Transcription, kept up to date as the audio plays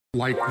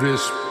Like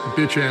this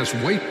bitch-ass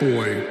white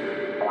boy.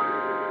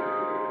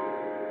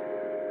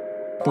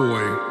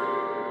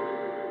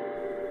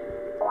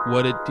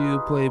 What it do,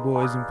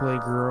 playboys and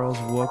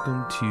playgirls?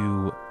 Welcome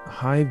to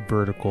High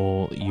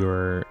Vertical,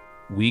 your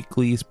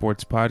weekly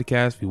sports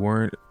podcast. We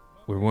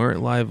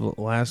weren't live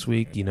last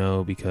week,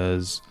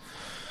 because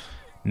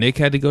Nick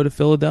had to go to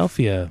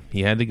Philadelphia.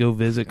 He had to go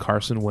visit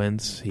Carson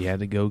Wentz. He had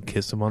to go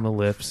kiss him on the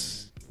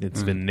lips.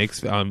 It's been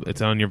Nick's.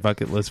 It's on your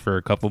bucket list for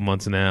a couple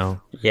months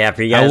now. Yeah,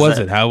 for you guys. How was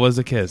it? How was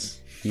the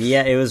kiss?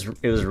 Yeah, it was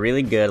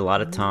really good. A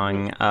lot of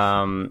tongue.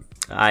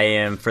 I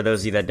am, for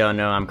those of you that don't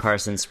know, I'm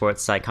Carson's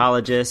sports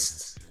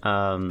psychologist.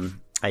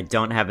 I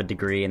don't have a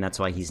degree, and that's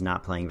why he's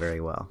not playing very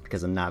well,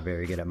 because I'm not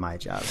very good at my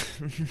job.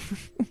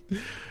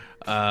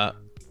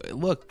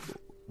 Look,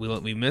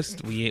 we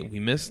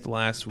missed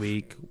last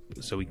week,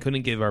 so we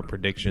couldn't give our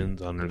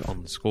predictions on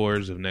the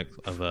scores of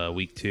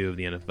week 2 of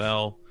the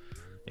NFL.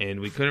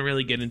 And we couldn't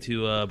really get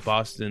into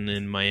Boston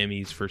and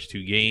Miami's first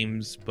 2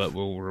 games, but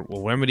we'll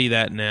remedy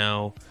that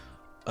now.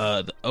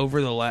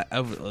 Over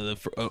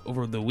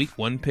the week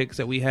 1 picks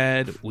that we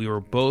had, we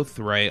were both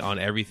right on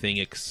everything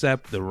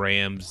except the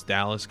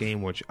Rams-Dallas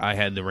game, which I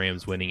had the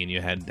Rams winning and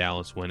you had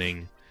Dallas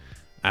winning.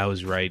 I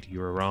was right, you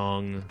were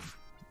wrong.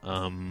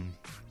 I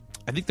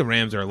think the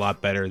Rams are a lot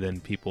better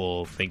than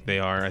people think they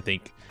are. I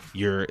think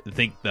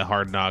the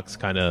Hard Knocks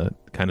kind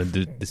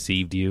of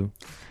deceived you.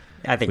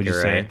 I think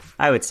you're right.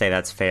 I would say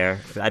that's fair.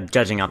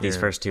 Judging off these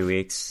first 2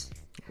 weeks.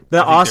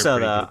 But also,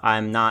 though,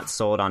 I'm not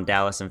sold on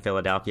Dallas and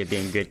Philadelphia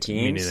being good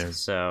teams. Me neither.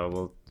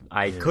 So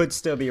I could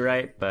still be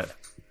right, but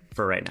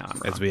for right now,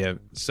 I'm wrong.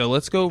 So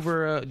let's go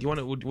over. What do you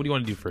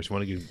want to do first? You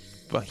want to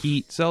do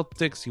Heat,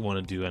 Celtics? You want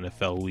to do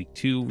NFL Week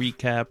 2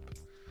 recap?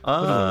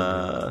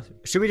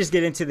 Should we just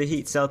get into the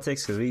Heat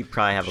Celtics? Because we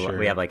probably have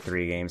we have like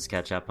 3 games to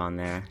catch up on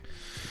there.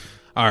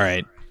 All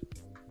right.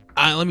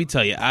 Let me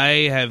tell you,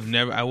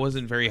 I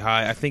wasn't very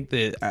high. I think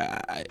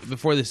that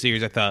before the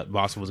series, I thought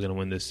Boston was going to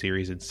win this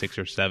series in 6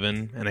 or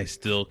 7, and I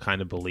still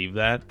kind of believe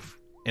that.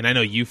 And I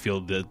know you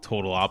feel the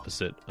total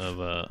opposite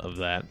of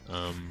that.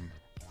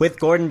 With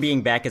Gordon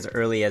being back as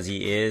early as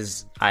he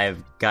is,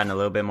 I've gotten a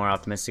little bit more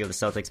optimistic of the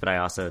Celtics, but I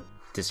also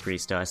disagree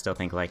still. I still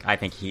think I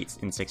think Heat's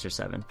in 6 or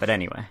 7. But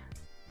anyway.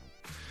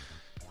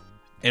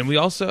 And we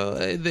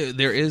also,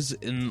 there is,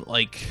 in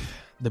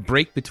the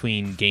break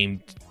between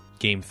Game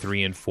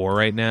 3 and 4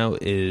 right now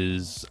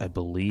is, I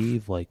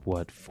believe,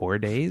 4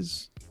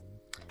 days?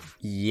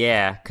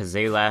 Yeah, because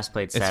they last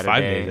played Saturday. It's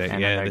 5 days.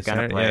 And they're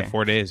gonna play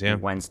 4 days. Yeah,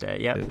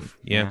 Wednesday. Yep.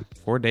 Yeah.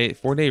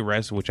 4-day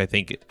rest, which I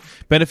think it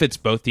benefits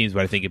both teams,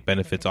 but I think it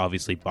benefits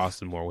obviously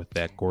Boston more with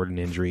that Gordon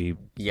injury.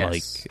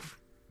 Yes.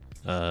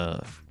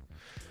 Let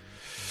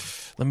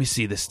me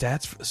see the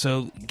stats.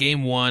 So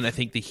Game 1, I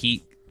think the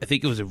Heat. I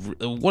think it was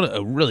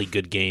a really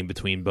good game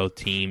between both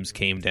teams.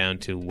 Came down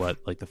to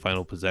the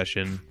final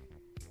possession.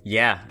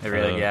 Yeah, it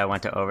really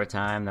went to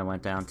overtime, then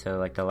went down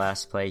to the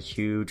last play.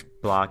 Huge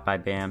block by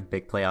Bam,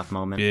 big playoff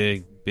moment.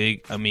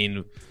 Big. I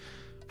mean,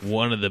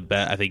 one of the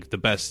best. I think the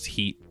best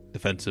Heat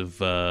defensive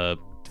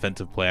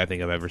play I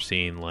think I've ever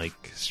seen.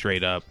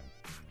 Straight up,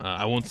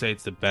 I won't say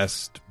it's the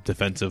best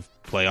defensive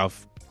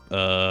playoff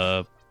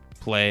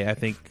play. I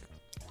think.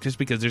 Just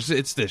because there's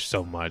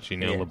so much,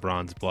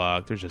 LeBron's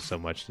block. There's just so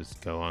much to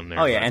go on there.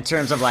 Oh yeah, in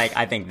terms of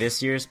I think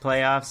this year's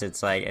playoffs,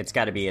 it's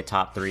got to be a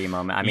top 3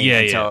 moment. I mean,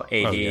 until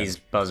AD's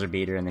buzzer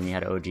beater, and then you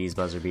had OG's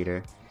buzzer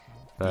beater.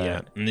 But...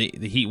 Yeah, and the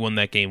Heat won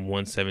that game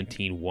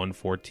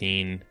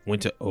 117-114.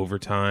 Went to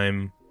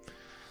overtime.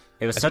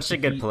 It was such a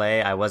good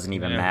play. I wasn't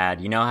even mad.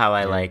 You know how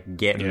I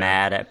get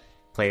mad at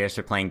players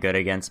for playing good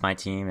against my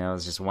team? It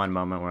was just one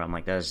moment where I'm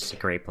like, that was just a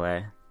great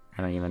play.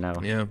 I don't even know.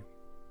 Yeah,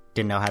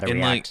 didn't know how to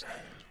react.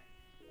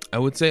 I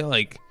would say,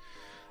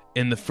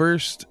 in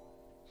the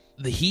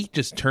Heat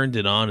just turned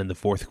it on in the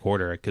fourth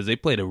quarter because they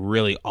played a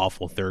really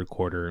awful third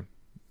quarter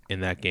in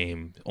that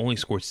game. Only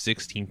scored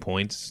 16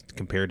 points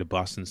compared to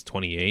Boston's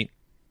 28.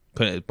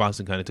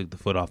 Boston kind of took the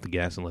foot off the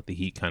gas and let the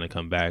Heat kind of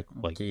come back.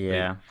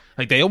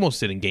 They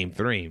almost did in Game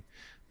 3.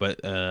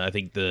 But I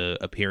think the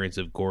appearance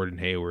of Gordon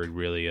Hayward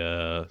really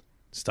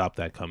stopped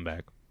that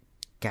comeback.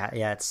 God,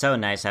 yeah, it's so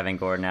nice having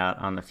Gordon out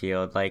on the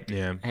field.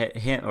 Him,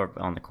 or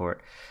on the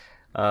court.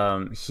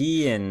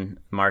 He and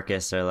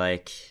Marcus are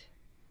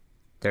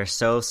they're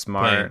so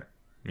smart.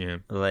 Yeah,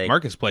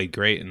 Marcus played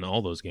great in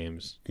all those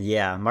games.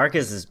 Yeah,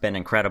 Marcus has been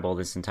incredible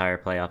this entire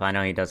playoff. I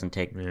know he doesn't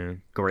take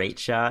great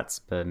shots,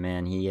 but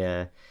man,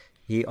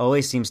 he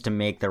always seems to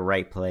make the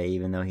right play,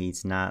 even though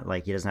he's not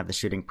he doesn't have the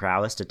shooting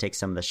prowess to take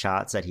some of the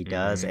shots that he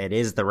does. It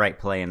is the right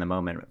play in the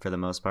moment for the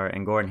most part.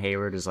 And Gordon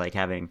Hayward is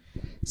having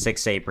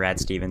 6'8" Brad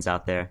Stevens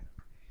out there.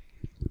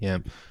 Yeah.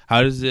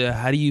 How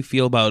do you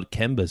feel about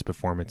Kemba's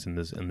performance in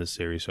this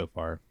series so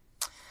far?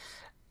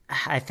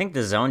 I think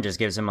the zone just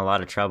gives him a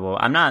lot of trouble.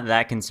 I'm not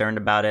that concerned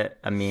about it.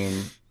 I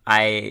mean,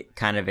 I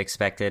kind of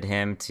expected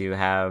him to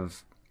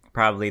have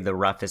probably the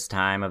roughest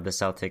time of the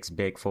Celtics'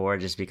 big four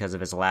just because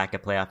of his lack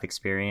of playoff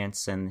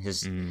experience and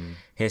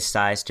his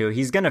size too.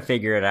 He's going to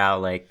figure it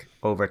out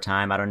over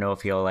time. I don't know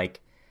if he'll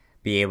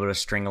be able to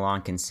string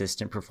along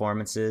consistent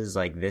performances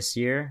like this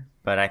year.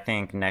 But I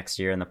think next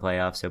year in the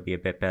playoffs, he'll be a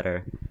bit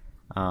better.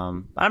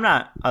 I'm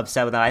not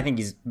upset with that. I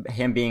think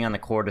him being on the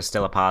court is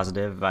still a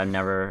positive. I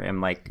never am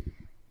like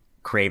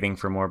craving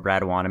for more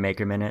Brad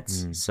Wanamaker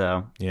minutes.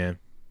 So yeah,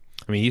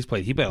 I mean he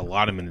played a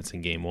lot of minutes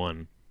in game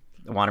one.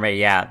 Wanamaker,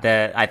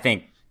 yeah. I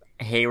think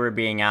Hayward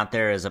being out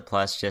there is a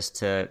plus just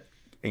to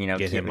get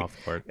him off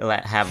the court,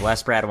 have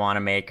less Brad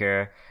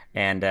Wanamaker,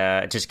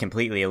 and just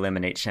completely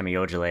eliminate Shemi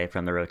Ojale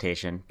from the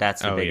rotation.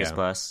 That's the biggest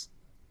plus.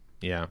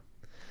 Yeah.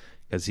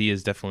 Because he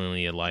is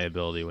definitely a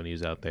liability when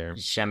he's out there.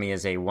 Shemi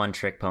is a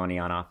one-trick pony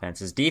on offense.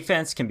 His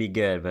defense can be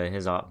good, but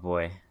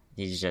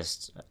he's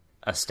just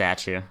a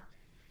statue.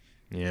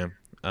 Yeah.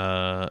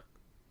 I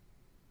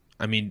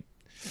mean,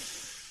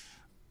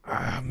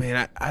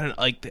 man, I don't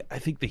like. I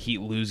think the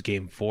Heat lose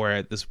Game 4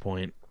 at this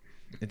point.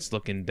 It's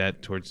looking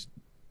dead towards.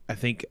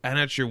 I'm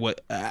not sure what.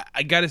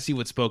 I got to see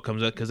what Spoke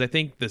comes up because I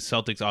think the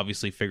Celtics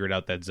obviously figured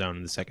out that zone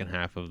in the second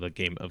half of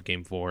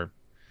Game 4.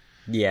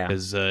 Yeah,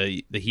 because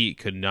the Heat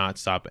could not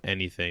stop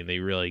anything. They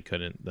really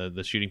couldn't.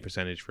 The shooting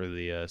percentage for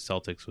the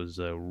Celtics was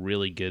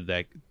really good.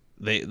 The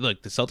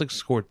Celtics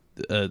scored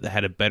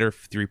had a better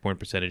 3-point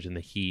percentage than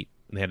the Heat.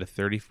 They had a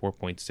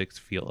 34.6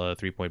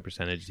 3-point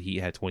percentage. The Heat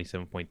had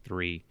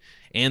 27.3,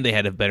 and they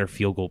had a better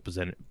field goal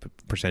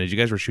percentage. You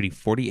guys were shooting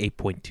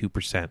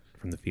 48.2%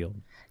 from the field.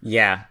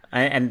 Yeah,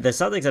 and the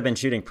Celtics have been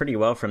shooting pretty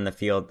well from the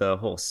field the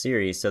whole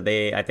series. So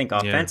I think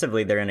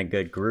offensively they're in a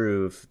good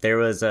groove. There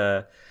was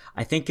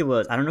I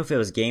don't know if it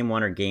was Game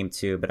 1 or Game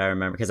 2, but I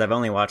remember because I've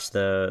only watched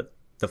the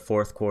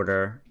fourth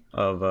quarter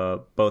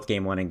of both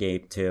Game 1 and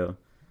Game 2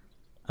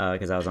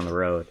 because I was on the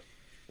road.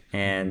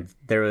 And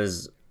there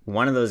was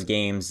one of those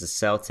games the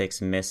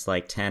Celtics missed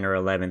like 10 or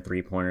 11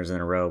 3-pointers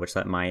in a row, which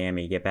let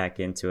Miami get back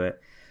into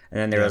it. And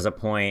then there was a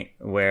point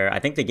where I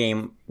think the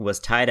game was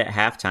tied at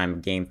halftime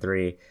of Game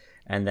 3,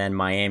 and then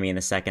Miami in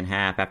the second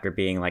half, after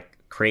being like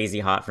crazy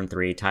hot from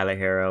 3, Tyler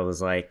Herro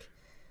was like,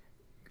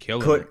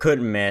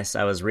 couldn't miss.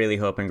 I was really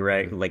hoping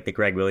the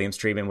Greg Williams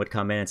treatment would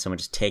come in and someone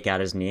just take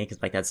out his knee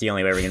because like that's the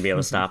only way we're gonna be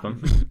able to stop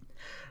him.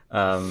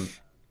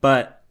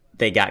 But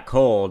they got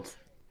cold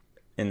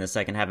in the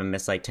second half and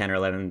missed like 10 or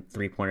 11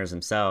 3-pointers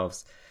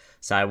themselves.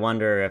 So I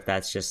wonder if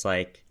that's just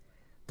like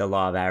the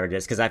law of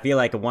averages, because I feel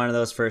like one of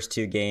those first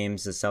 2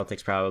 games the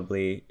Celtics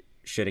probably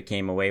should have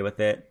came away with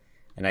it,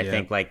 and I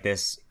think like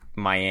this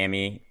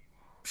Miami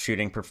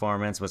shooting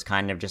performance was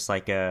kind of just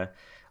like a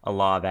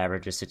law of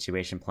averages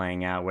situation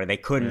playing out where they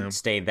couldn't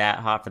stay that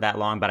hot for that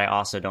long, but I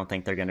also don't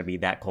think they're going to be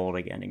that cold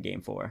again in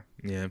Game 4.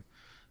 Yeah,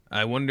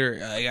 I wonder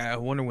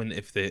when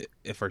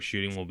if our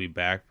shooting will be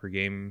back for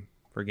Game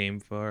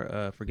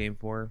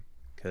 4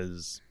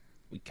 because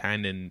we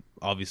kind of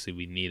obviously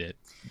we need it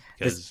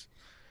because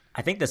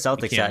I think the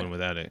Celtics can't win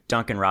without it.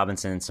 Duncan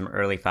Robinson in some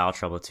early foul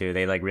trouble too.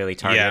 They like really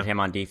targeted him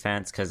on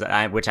defense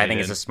which I think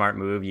is a smart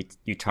move.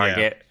 You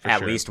target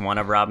at least one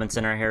of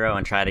Robinson or Herro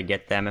and try to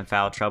get them in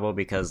foul trouble,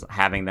 because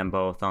having them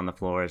both on the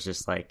floor is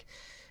just like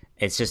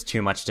it's just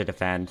too much to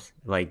defend.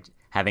 Like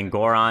having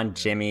Goran,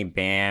 Jimmy,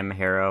 Bam,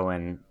 Herro,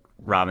 and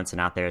Robinson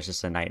out there is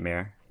just a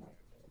nightmare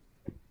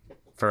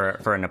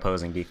for an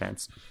opposing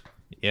defense.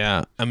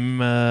 Yeah,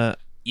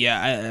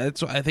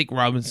 that's why I think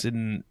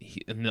Robinson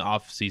in the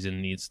off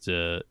season needs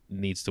to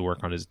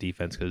work on his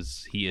defense,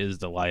 because he is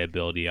the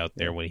liability out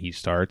there when he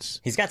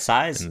starts. He's got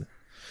size.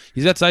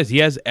 He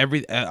has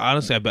every.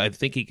 Honestly, I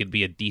think he could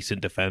be a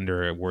decent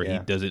defender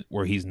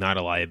where he's not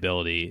a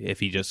liability if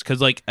he just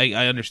because like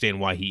I understand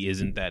why he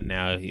isn't that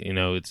now.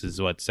 It's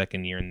his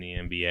second year in the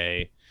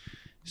NBA.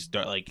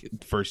 Start like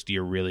first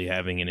year really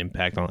having an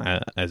impact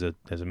on as a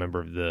member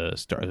of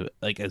the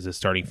as a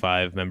starting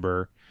 5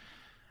 member.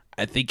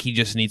 I think he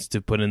just needs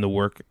to put in the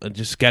work.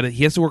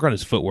 He has to work on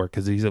his footwork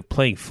because he's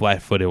playing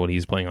flat-footed when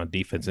he's playing on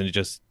defense, and it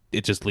just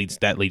leads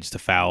to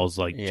fouls.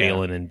 Like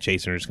Jalen and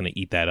Jason are just going to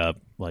eat that up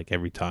like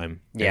every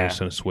time. They're just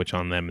going to switch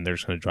on them and they're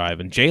just going to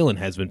drive. And Jalen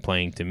has been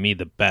playing to me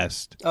the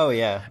best. Oh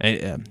yeah,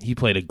 and he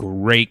played a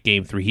great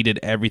Game 3. He did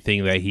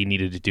everything that he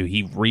needed to do.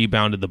 He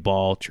rebounded the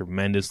ball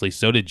tremendously.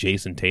 So did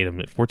Jason Tatum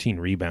at 14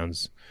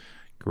 rebounds.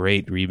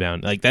 Great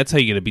rebound. Like that's how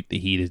you're gonna beat the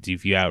Heat, is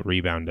if you out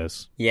rebound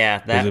us.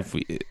 Yeah,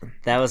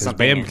 that was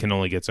something. Bam can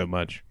only get so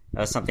much.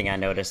 That was something I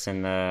noticed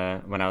when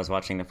I was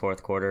watching the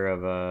fourth quarter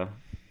of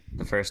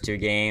the first 2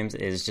 games.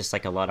 Is just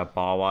like a lot of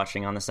ball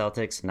watching on the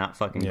Celtics, not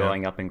fucking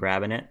going up and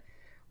grabbing it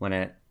when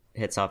it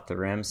hits off the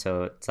rim.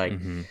 So it's like,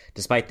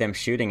 despite them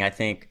shooting, I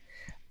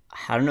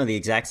don't know the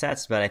exact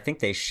stats, but I think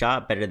they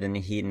shot better than the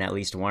Heat in at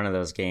least one of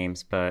those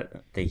games.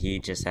 But the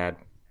Heat just had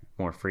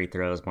more free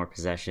throws, more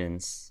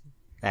possessions,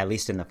 at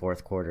least in the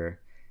fourth quarter,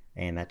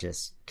 and that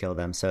just killed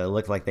them. So it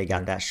looked like they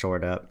got that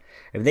shored up.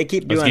 If they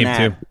keep doing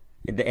that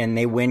and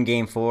they win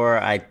Game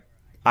 4,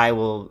 I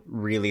will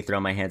really throw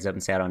my hands up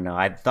and say I don't know.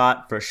 I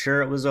thought for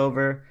sure it was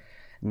over.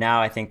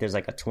 Now I think there's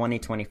like a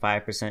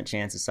 20-25%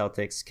 chance the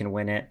Celtics can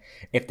win it.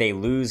 If they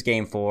lose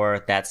Game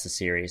 4, that's the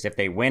series. If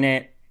they win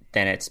it,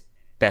 then it's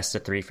best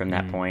of 3 from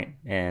that point,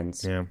 and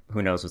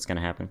who knows what's going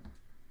to happen.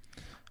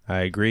 I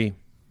agree.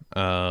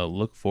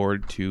 Look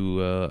forward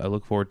to. I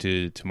look forward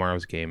to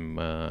tomorrow's game.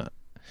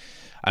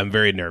 I'm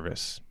very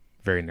nervous.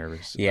 Very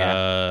nervous.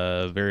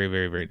 Yeah. Very,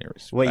 very, very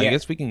nervous. Well, I yeah.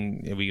 guess we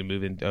can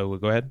move in. Oh,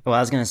 go ahead. Well, I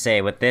was gonna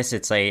say with this,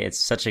 it's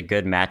such a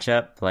good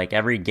matchup. Like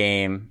every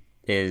game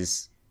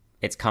it's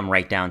come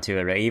right down to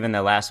it. Right? Even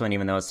the last one,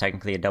 even though it's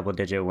technically a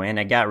double-digit win,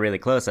 it got really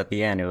close at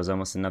the end. It was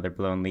almost another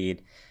blown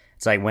lead.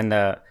 It's like when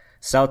the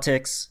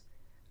Celtics,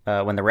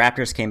 when the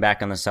Raptors came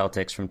back on the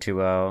Celtics from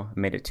 2-0,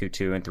 made it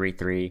 2-2 and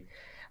 3-3.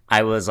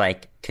 I was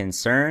like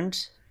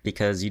concerned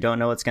because you don't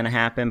know what's going to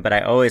happen, but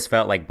I always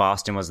felt like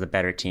Boston was the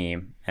better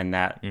team and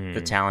that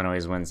the talent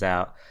always wins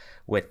out.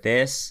 With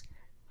this,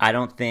 I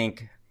don't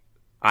think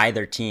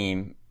either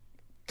team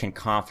can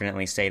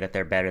confidently say that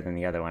they're better than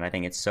the other one. I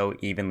think it's so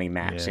evenly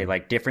matched. Yeah. They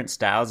like different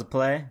styles of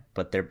play,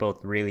 but they're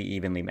both really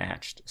evenly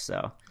matched.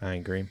 So I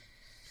agree.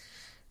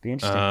 be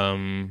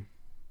interesting.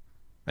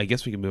 I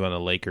guess we can move on to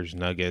Lakers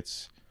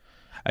Nuggets.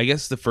 I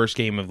guess the first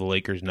game of the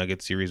Lakers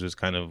Nuggets series was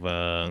kind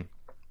of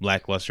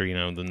lackluster. You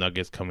know, the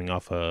Nuggets coming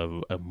off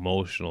a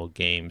emotional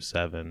Game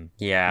 7.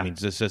 Yeah. I mean,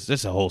 this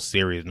is a whole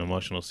series, an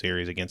emotional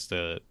series against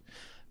the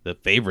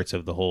favorites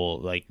of the whole.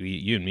 Like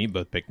you and me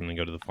both picked them to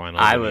go to the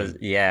finals. I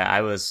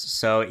was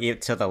so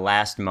to the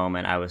last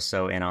moment. I was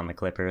so in on the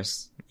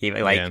Clippers.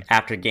 Even like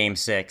after Game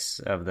 6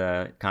 of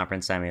the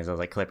conference semis, I was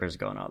like, Clippers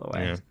going all the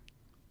way. Yeah.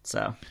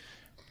 So.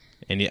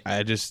 And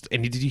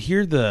did you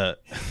hear the?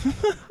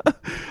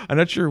 I'm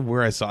not sure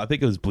where I saw. I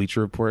think it was Bleacher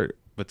Report,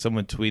 but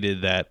someone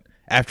tweeted that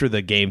after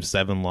the Game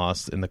 7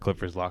 loss in the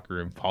Clippers locker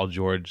room, Paul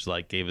George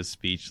like gave a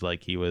speech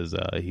like he was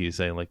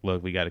saying like,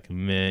 look, we got to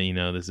commit. You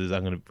know,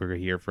 we're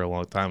here for a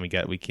long time.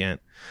 We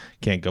can't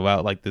go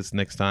out like this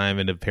next time.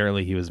 And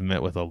apparently he was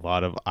met with a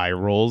lot of eye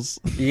rolls.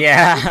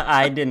 Yeah,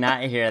 I did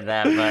not hear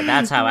that, but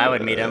that's how I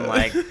would meet him.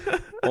 Like,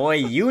 boy,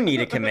 you need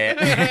to commit.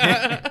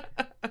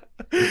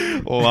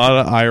 A lot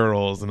of eye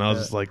rolls, and I was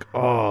just like,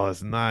 "Oh,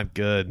 it's not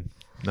good,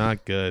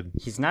 not good."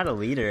 He's not a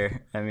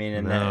leader. I mean,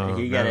 and No,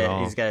 he's not at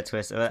all. got a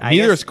twist.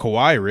 Neither is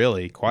Kawhi,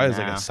 really. Kawhi is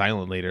like No. a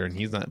silent leader, and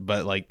he's not.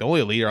 But like the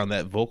only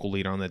vocal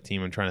leader on that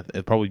team,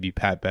 it'd probably be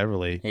Pat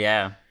Beverly.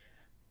 Yeah.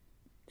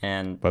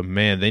 And But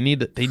man, they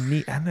need.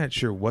 I'm not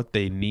sure what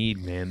they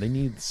need, man. They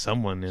need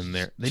someone in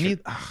there. They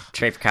need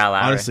trade for Kyle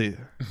Lowry. honestly,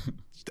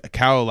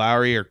 Kyle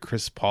Lowry or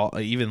Chris Paul.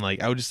 Even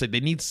like I would just say they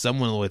need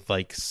someone with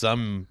like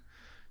some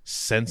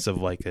sense of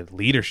like a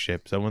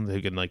leadership, someone who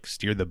can like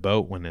steer the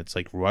boat when it's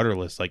like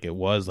rudderless, like it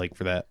was like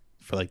for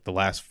like the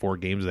last 4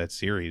 games of that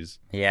series.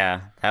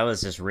 Yeah, that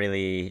was just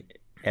really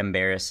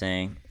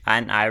embarrassing.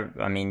 I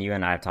mean, you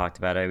and I have talked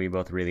about it. We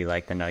both really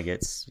like the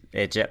Nuggets.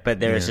 But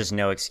there was just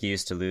no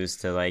excuse to lose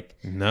to like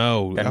the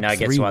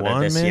Nuggets while they're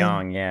this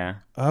young. Yeah,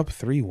 up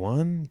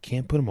 3-1,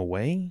 can't put them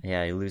away.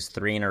 Yeah, you lose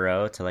 3 in a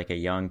row to like a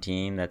young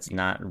team that's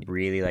not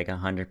really like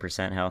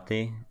 100%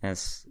 healthy.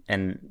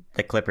 And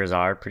the Clippers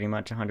are pretty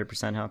much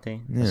 100%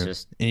 healthy. Yeah. It's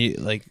just and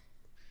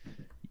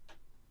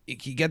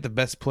you got the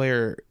best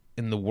player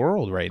in the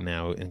world right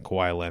now in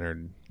Kawhi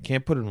Leonard.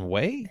 Can't put him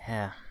away.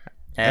 Yeah.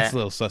 That's a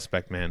little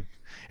suspect, man.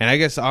 And I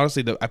guess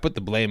honestly, I put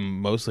the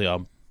blame mostly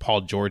on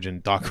Paul George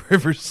and Doc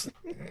Rivers,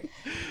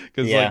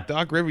 because like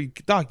Doc,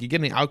 you're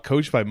getting out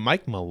coached by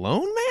Mike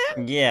Malone,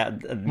 man. Yeah,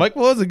 Mike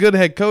Malone's a good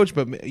head coach,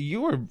 but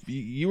you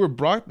were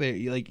brought there.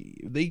 Like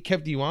they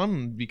kept you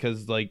on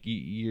because like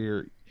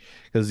you're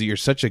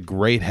such a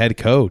great head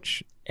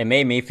coach. It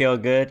made me feel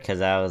good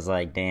because I was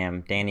like,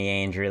 damn, Danny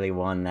Ainge really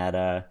won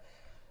that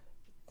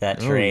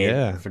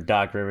trade for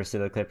Doc Rivers to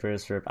the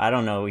Clippers. I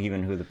don't know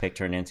even who the pick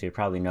turned into.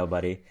 Probably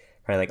nobody.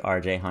 Probably like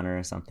RJ Hunter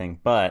or something.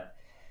 But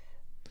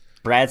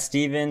Brad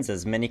Stevens,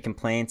 as many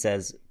complaints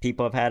as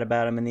people have had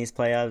about him in these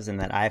playoffs and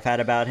that I've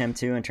had about him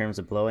too in terms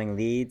of blowing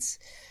leads,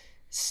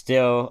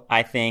 still,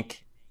 I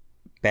think,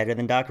 better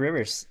than Doc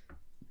Rivers.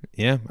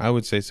 Yeah, I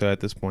would say so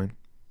at this point.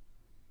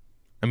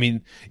 I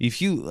mean,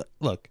 if you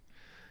look,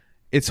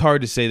 it's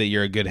hard to say that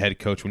you're a good head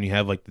coach when you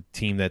have like the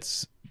team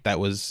that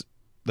was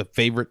the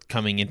favorite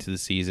coming into the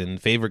season,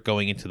 favorite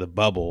going into the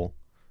bubble,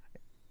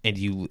 and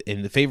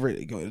the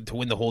favorite to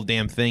win the whole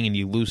damn thing, and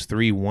you lose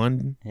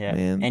 3-1. Yeah,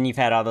 man. And you've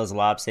had all those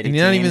Lob City and teams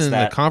you're not even in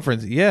that the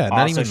conference. Yeah,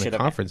 not even in also the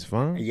conference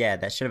final. Yeah,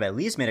 that should have at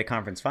least made a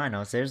conference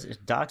finals.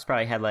 Doc's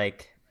probably had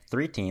like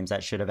 3 teams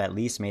that should have at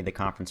least made the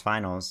conference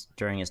finals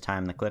during his time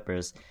in the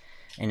Clippers,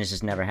 and it's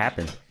just never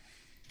happened.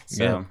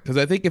 So, yeah, because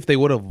I think if they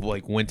would have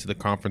like went to the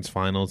conference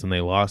finals and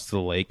they lost to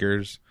the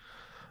Lakers,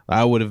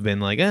 I would have been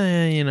like,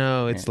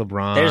 it's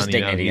LeBron. There's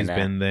dignity in that.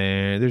 He's been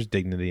there. There's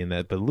dignity in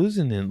that. But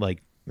losing in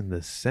the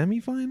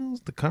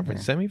semifinals, the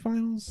conference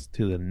semifinals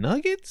to the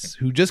Nuggets,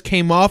 who just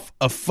came off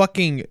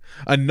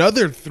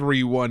another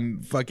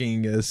 3-1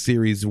 fucking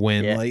series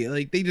win. Yeah.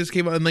 Like they just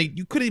came out and like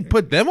you couldn't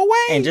put them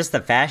away. And just the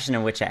fashion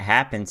in which it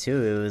happened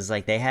too. It was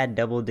like they had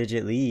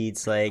double-digit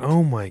leads. Like,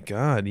 oh my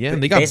god, yeah,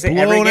 and they got basically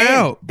blown every game.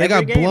 out. They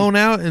Every got game. blown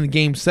out in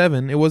Game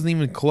 7. It wasn't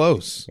even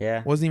close. Yeah.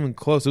 It wasn't even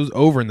close. It was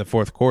over in the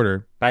fourth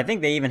quarter. But I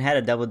think they even had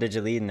a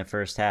double-digit lead in the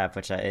first half,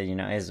 which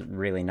is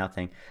really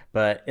nothing.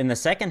 But in the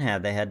second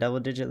half, they had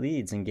double-digit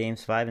leads in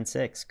games 5 and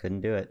 6.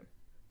 Couldn't do it.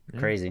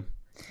 Crazy.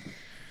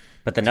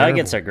 But the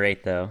Nuggets are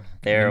great, though.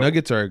 The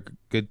Nuggets are a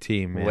good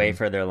team, man. Way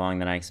further along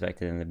than I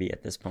expected them to be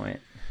at this point.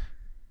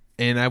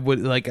 And I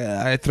would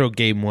I throw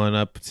game one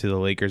up to the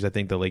Lakers. I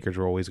think the Lakers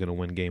were always going to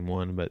win game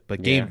one, but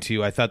game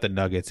two, I thought the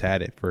Nuggets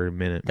had it for a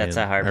minute. That's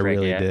man. a heartbreaker. I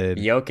really did.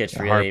 Jokic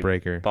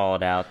really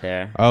balled out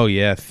there. Oh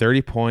yeah,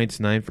 30 points,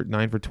 9 for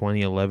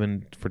 20,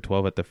 11 for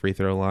 12 at the free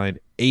throw line.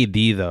 AD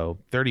though,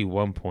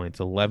 31 points,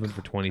 11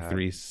 for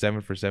 23, 7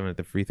 for 7 at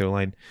the free throw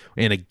line,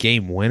 and a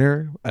game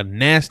winner, a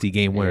nasty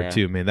game winner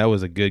too, man. That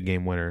was a good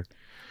game winner.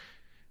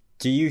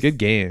 Good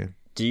game.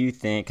 Do you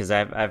think? Because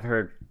I've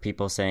heard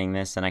people saying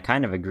this, and I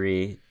kind of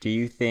agree. Do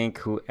you think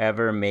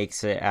whoever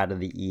makes it out of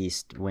the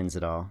East wins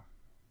it all?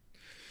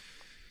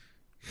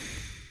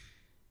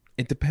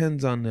 It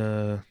depends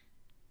on.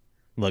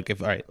 Look,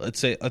 let's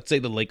say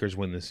the Lakers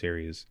win the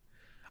series.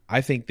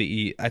 I think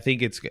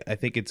it's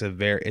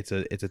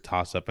a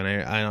toss up, and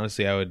I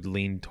honestly I would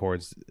lean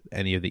towards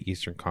any of the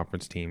Eastern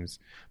Conference teams.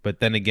 But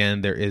then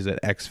again, there is an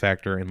X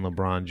factor in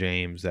LeBron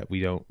James that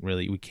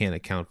we can't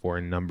account for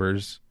in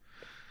numbers,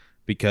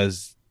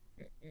 because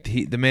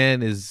the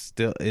man is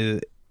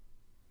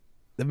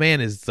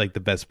like the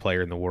best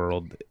player in the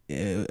world,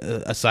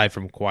 aside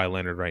from Kawhi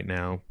Leonard right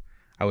now.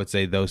 I would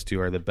say those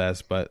two are the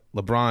best, but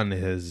LeBron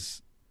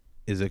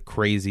is a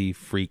crazy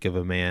freak of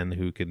a man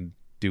who can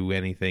do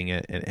anything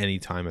at any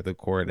time at the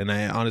court. And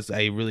I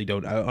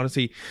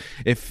honestly,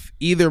 if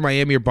either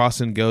Miami or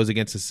Boston goes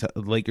against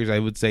the Lakers, I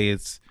would say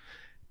it's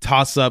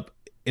toss up.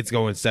 It's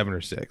going 7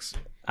 or 6.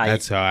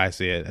 That's how I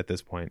see it at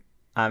this point.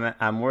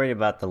 I'm worried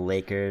about the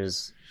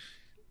Lakers.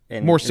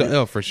 More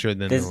so, for sure,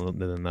 than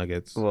the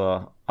Nuggets.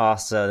 Well,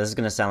 also, this is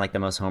going to sound like the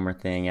most homer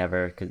thing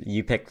ever, because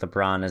you picked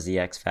LeBron as the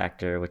X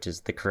factor, which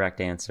is the correct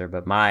answer.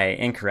 But my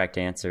incorrect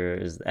answer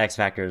is the X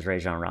factor is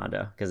Rajon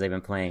Rondo, because they've been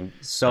playing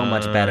so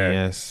much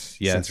better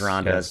since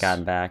Rondo has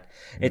gotten back.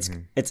 It's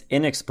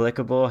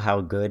inexplicable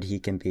how good he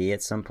can be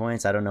at some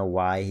points. I don't know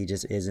why he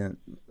just isn't.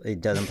 He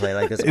doesn't play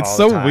like this. It's all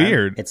the so time.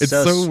 Weird. It's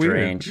so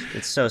strange. Weird.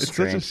 It's so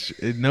strange.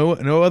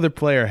 No other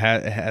player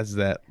has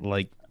that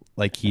like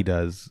he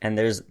does. And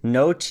there's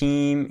no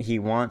team he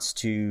wants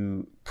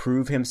to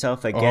prove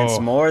himself against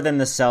more than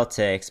the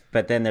Celtics,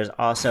 but then there's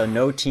also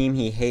no team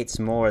he hates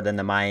more than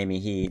the Miami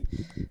Heat.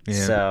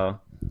 Yeah. So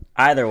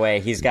either way,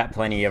 he's got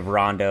plenty of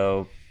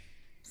Rondo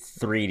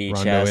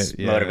 3D chess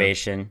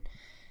motivation.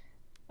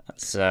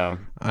 So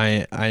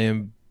if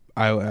I'm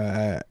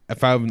the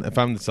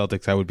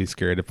Celtics, I would be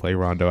scared to play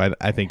Rondo.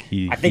 I think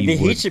the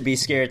Heat should be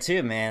scared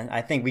too, man.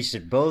 I think we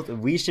should both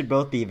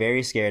be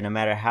very scared, no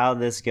matter how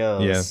this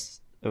goes. Yeah.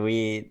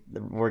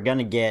 We're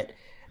gonna get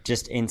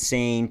just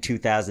insane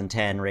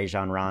 2010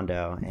 Rajon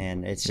Rondo,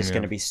 and it's just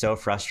gonna be so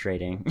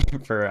frustrating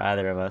for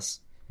either of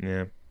us.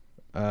 Yeah,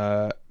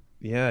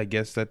 I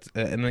guess that's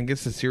and I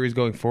guess the series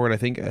going forward. I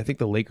think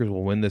the Lakers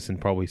will win this in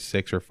probably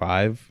 6 or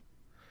 5.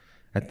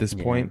 At this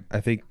point, I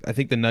think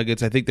the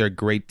Nuggets. I think they're a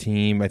great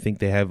team. I think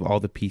they have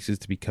all the pieces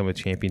to become a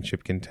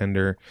championship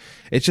contender.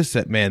 It's just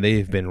that, man,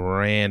 they've been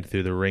ran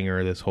through the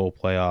ringer this whole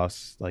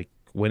playoffs, like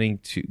going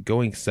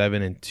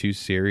 7-2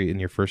 series in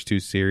your first 2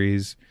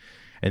 series,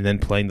 and then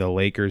playing the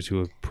Lakers, who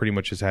have pretty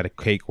much just had a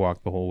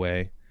cakewalk the whole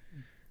way.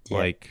 Yeah.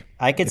 Like,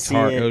 I could see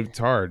it. It's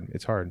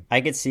hard. I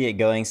could see it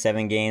going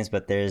 7 games,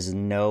 but there's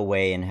no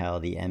way in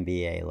hell the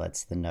NBA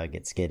lets the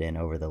Nuggets get in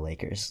over the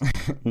Lakers.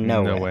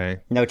 No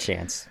way. No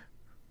chance.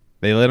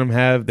 They let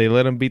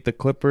them beat the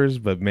Clippers,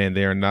 but man,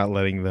 they are not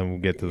letting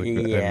them get to the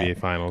NBA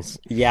Finals.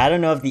 Yeah, I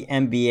don't know if the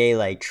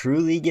NBA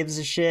truly gives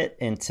a shit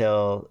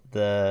until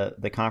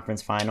the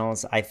conference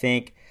finals. I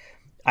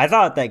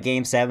thought that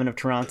Game 7 of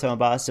Toronto and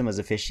Boston was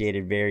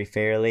officiated very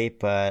fairly,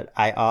 but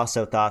I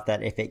also thought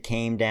that if it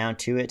came down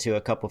to it, to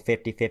a couple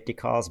 50-50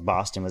 calls,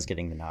 Boston was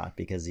getting the nod,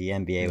 because the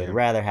NBA would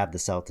rather have the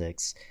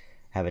Celtics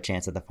have a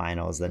chance at the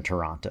finals than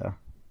Toronto.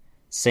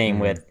 Same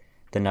with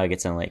the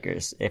Nuggets and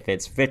Lakers. If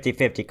it's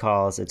 50-50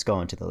 calls, it's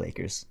going to the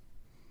Lakers.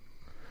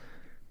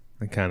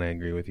 I kind of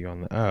agree with you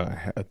on that. Oh,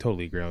 I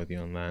totally agree with you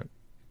on that.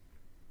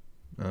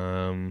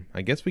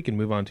 I guess we can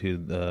move on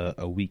to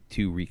a week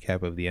 2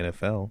 recap of the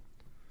NFL.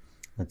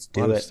 Let's do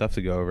it. A lot of stuff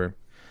to go over.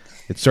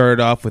 It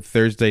started off with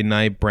Thursday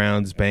night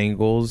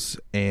Browns-Bengals,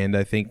 and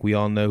I think we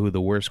all know who the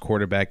worst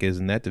quarterback is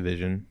in that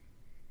division.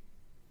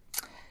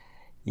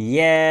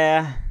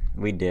 Yeah,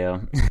 we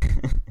do.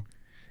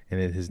 And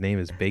his name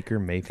is Baker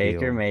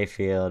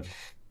Mayfield.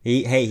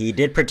 He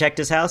did protect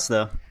his house,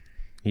 though.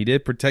 He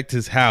did protect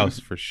his house,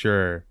 for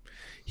sure.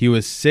 He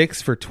was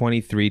 6 for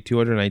 23,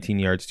 219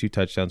 yards, 2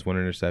 touchdowns, 1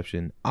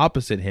 interception.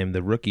 Opposite him,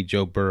 the rookie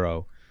Joe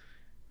Burrow.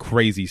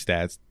 Crazy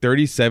stats.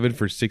 37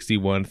 for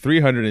 61,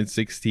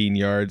 316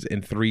 yards,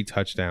 and 3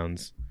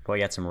 touchdowns. Boy,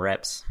 you got some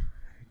reps.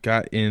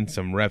 Got in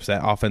some reps.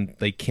 That often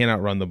they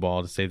cannot run the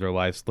ball to save their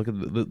lives. Look at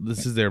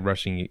this is their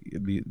rushing.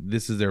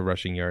 This is their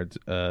rushing yards.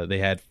 They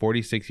had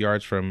 46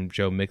 yards from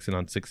Joe Mixon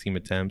on 16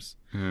 attempts.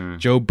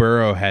 Joe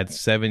Burrow had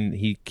 7.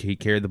 He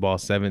carried the ball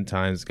 7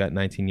 times, got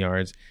 19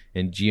 yards,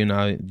 and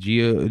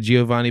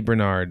Giovanni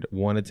Bernard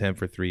 1 attempt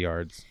for 3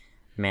 yards.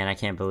 Man, I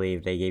can't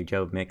believe they gave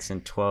Joe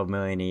Mixon $12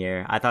 million a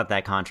year. I thought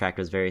that contract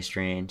was very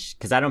strange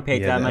because I don't pay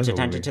that much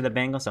attention to the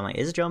Bengals. So I'm like,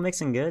 is Joe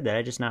Mixon good? Did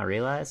I just not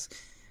realize?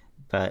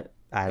 But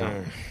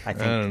I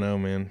don't know,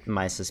 man.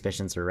 My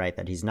suspicions are right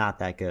that he's not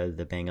that good.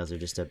 The Bengals are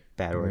just a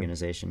bad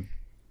organization.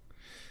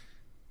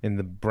 In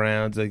the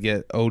Browns, I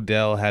get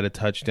Odell had a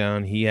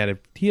touchdown. He had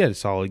a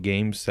solid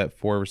game. Set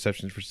 4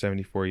 receptions for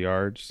 74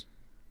 yards.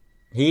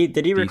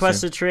 Did he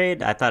request a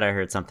trade? I thought I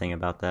heard something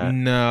about that.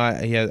 No,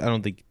 I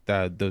don't think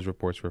those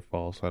reports were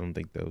false. I don't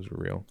think those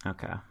were real.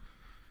 Okay.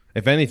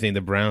 If anything,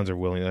 the Browns are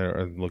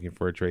looking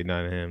for a trade,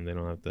 not him. They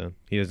don't have to.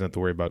 He doesn't have to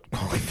worry about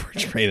calling for a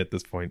trade at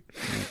this point.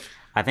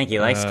 I think he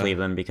likes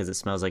Cleveland because it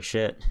smells like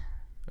shit.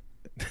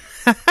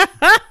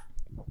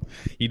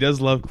 He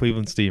does love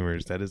Cleveland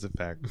Steamers. That is a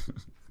fact.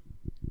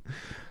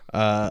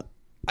 I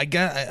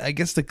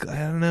guess I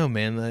don't know,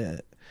 man.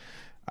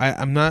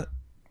 I'm not.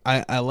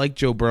 I like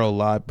Joe Burrow a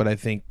lot, but I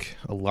think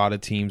a lot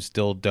of teams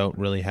still don't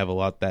really have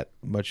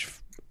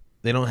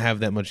they don't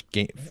have that much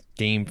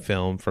game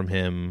film from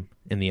him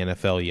in the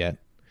NFL yet.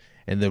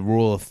 And the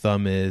rule of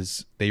thumb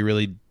is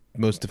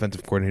most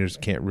defensive coordinators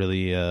can't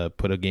really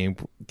put a game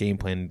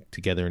plan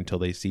together until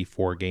they see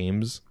 4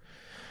 games.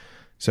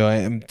 So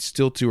I'm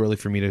still too early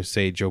for me to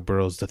say Joe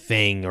Burrow's the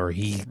thing or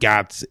he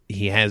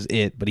has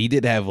it, but he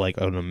did have like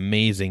an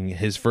amazing.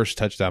 His first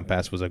touchdown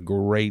pass was a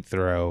great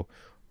throw,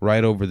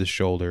 right over the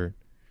shoulder.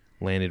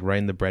 Landed right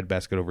in the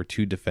breadbasket over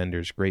 2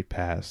 defenders. Great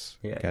pass.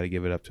 Yeah. Got to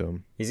give it up to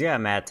him. He's got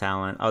mad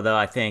talent. Although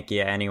I think,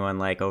 anyone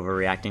like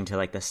overreacting to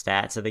like the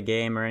stats of the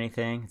game or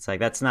anything, it's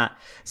like that's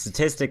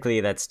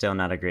still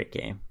not a great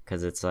game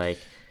because it's like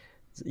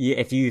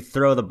if you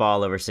throw the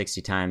ball over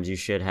 60 times, you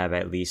should have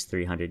at least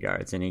 300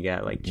 yards, and he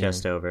got like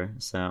just over.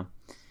 So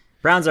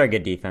Browns are a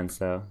good defense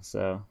though,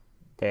 so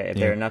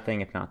they're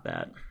nothing if not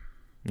that.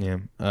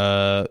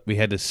 Yeah. We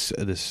had the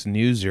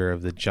snoozer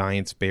of the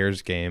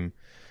Giants-Bears game.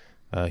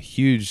 A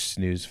huge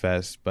snooze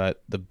fest,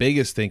 but the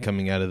biggest thing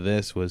coming out of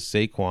this was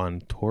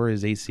Saquon tore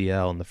his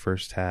ACL in the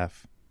first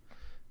half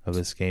of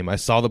this game. I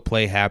saw the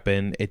play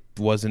happen. It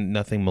wasn't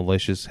nothing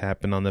malicious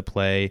happened on the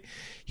play.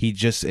 It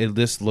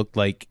just looked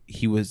like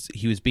he was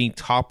being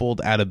toppled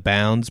out of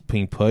bounds,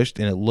 being pushed,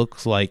 and it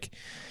looks like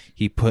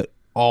he put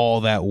all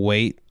that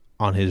weight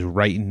on his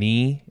right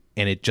knee,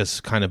 and it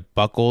just kind of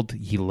buckled.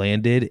 He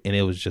landed, and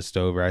it was just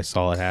over. I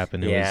saw it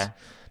happen. It was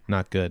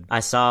not good.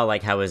 I saw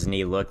like how his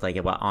knee looked like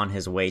it was on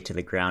his way to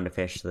the ground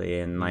officially,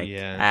 and like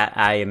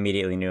I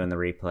immediately knew in the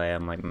replay.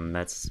 I'm like,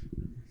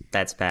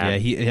 that's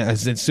bad. Yeah,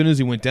 as soon as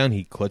he went down,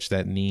 he clutched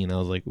that knee, and I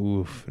was like,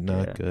 oof,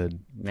 not good.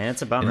 Man,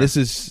 it's a bummer. And this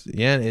is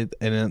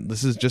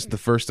this is just the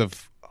first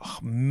of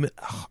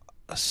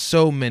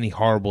so many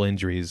horrible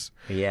injuries.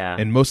 Yeah,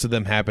 and most of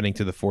them happening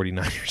to the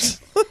 49ers.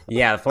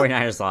 Yeah, the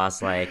 49ers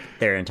lost like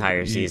their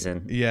entire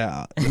season.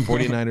 Yeah, the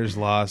 49ers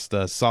lost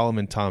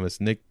Solomon Thomas,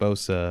 Nick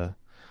Bosa.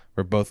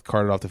 Were both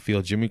carted off the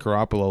field. Jimmy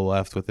Garoppolo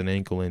left with an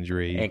ankle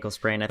injury. Ankle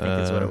sprain, I think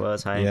is what it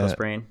was. Ankle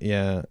sprain.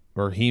 Yeah.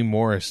 Raheem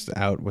Morris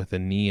out with a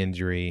knee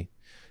injury.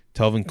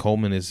 Telvin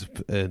Coleman is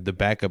the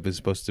backup is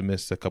supposed to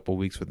miss a couple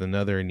weeks with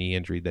another knee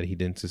injury that he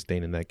didn't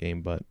sustain in that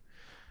game. But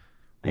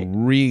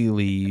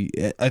really,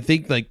 I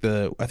think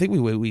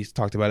we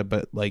talked about it,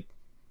 but like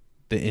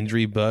the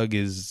injury bug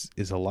is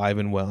alive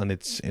and well, and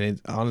it's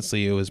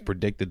honestly it was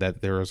predicted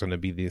that there was going to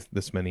be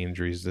this many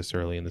injuries this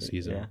early in the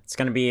season. Yeah, it's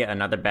going to be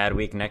another bad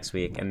week next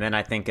week, and then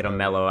I think it'll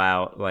mellow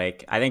out.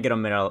 Like I think it'll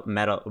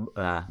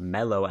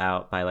mellow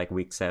out by like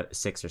week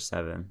 6 or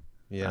 7.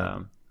 Yeah,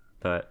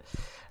 but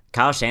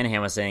Kyle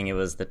Shanahan was saying it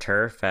was the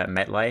turf at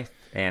MetLife,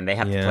 and they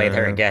have to play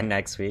there again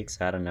next week.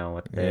 So I don't know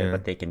what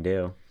they can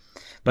do.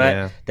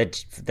 But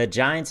the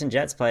Giants and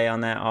Jets play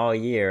on that all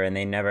year, and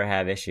they never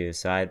have issues.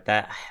 So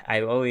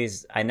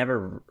I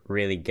never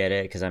really get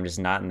it because I'm just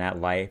not in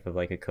that life of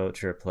like a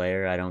coach or a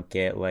player. I don't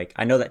get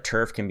I know that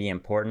turf can be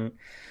important,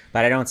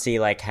 but I don't see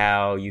like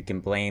how you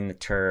can blame the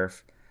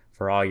turf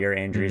for all your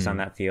injuries on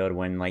that field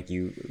when like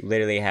you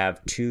literally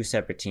have 2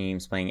 separate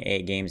teams playing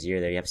 8 games a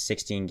year there. You have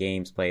 16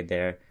 games played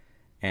there.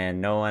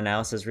 And no one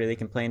else has really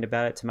complained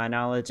about it to my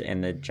knowledge.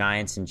 And the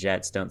Giants and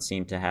Jets don't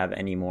seem to have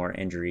any more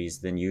injuries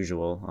than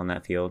usual on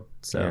that field.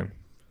 So,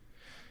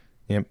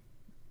 Yep.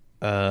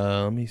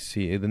 Let me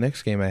see. The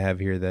next game I have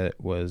here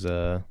that was,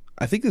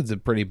 I think it's a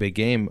pretty big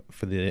game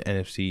for the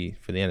NFC.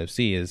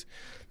 Is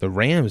the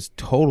Rams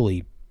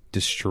totally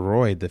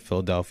destroyed the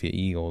Philadelphia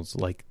Eagles,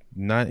 like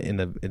not in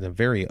a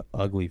very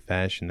ugly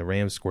fashion. The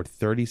Rams scored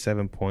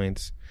 37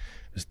 points.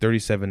 It was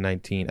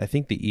 37-19. I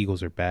think the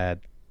Eagles are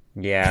bad.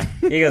 Yeah,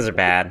 Eagles are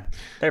bad.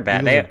 They're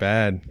bad. They're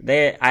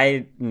bad.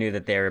 I knew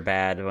that they were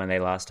bad when they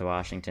lost to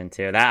Washington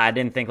too. That I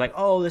didn't think like,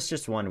 oh, this is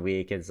just 1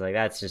 week. It's like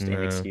that's just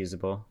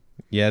inexcusable.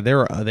 Yeah,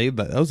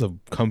 that was a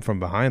come from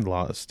behind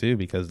loss too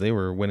because they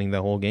were winning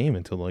the whole game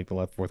until like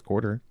the fourth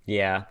quarter.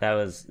 Yeah, that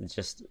was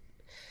just.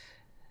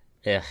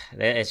 Yeah,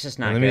 it's just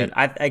not good.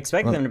 I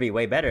expected them to be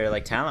way better,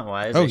 like talent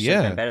wise. They should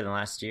have been better than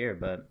last year,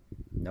 but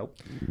nope.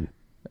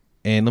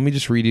 And let me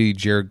just read you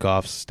Jared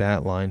Goff's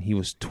stat line. He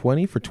was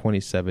 20 for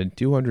 27,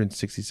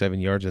 267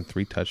 yards and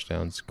 3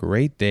 touchdowns.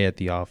 Great day at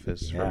the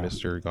office for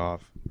Mr.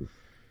 Goff.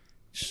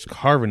 just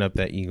carving up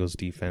that Eagles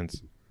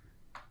defense.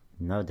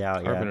 No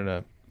doubt, carving it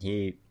up.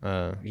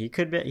 He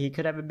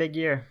could have a big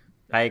year.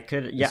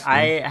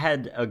 I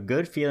had a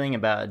good feeling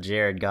about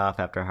Jared Goff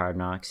after Hard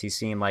Knocks. He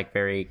seemed like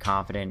very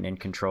confident and in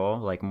control,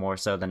 like more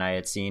so than I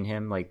had seen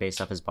him, like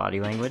based off his body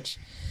language.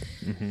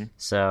 Mm-hmm.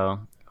 So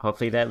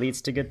hopefully that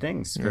leads to good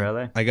things for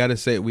LA. I gotta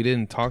say, we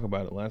didn't talk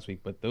about it last week,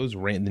 but the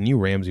new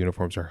Rams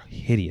uniforms are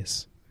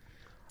hideous.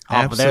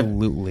 Awful.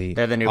 Absolutely,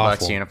 they're the new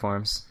awful. Bucs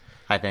uniforms.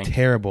 I think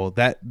terrible.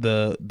 That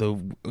the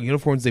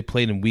uniforms they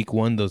played in week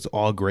 1, those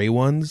all gray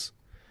ones,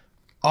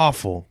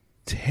 awful.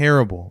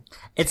 Terrible.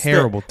 It's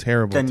terrible.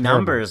 The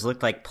numbers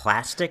look like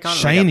plastic on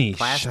shiny,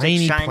 like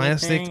shiny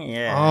plastic. Thing.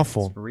 Yeah,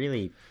 awful. It's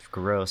really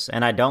gross,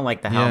 and I don't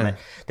like the helmet.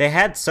 They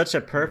had such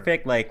a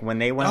perfect when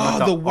they went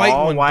with the white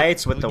all one,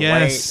 whites with the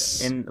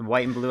white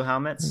and blue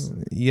helmets.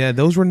 Yeah,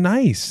 those were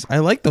nice. I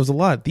like those a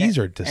lot. These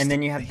are just and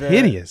then you have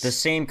hideous. The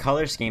same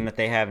color scheme that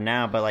they have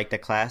now, but like the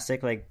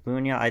classic blue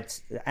and yellow.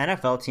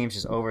 NFL teams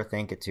just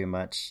overthink it too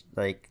much.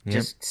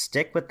 Just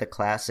stick with the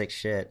classic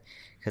shit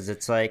because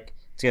it's like.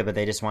 It's good, but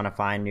they just want to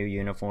find new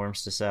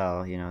uniforms to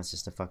sell. It's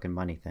just a fucking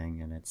money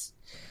thing, and it's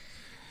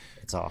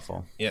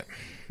awful. Yep.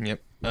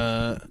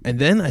 And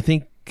then I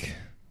think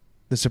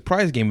the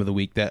surprise game of the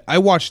week that I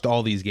watched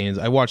all these games.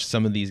 I watched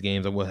some of these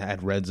games. I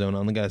had Red Zone.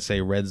 I'm gonna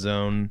say Red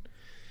Zone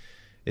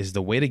is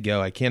the way to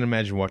go. I can't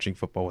imagine watching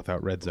football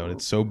without Red Zone.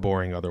 It's so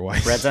boring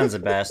otherwise. Red Zone's the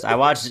best. I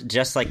watched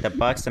just the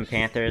Bucks and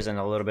Panthers and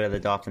a little bit of the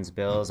Dolphins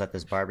Bills at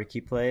this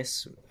barbecue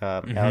place.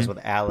 That was with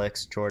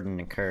Alex, Jordan,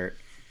 and Kurt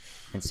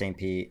in St.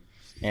 Pete.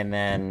 And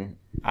then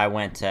I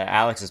went to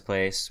Alex's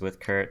place with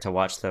Kurt to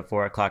watch the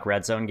 4 o'clock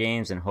Red Zone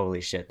games, and holy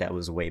shit, that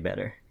was way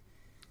better.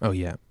 Oh,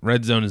 yeah.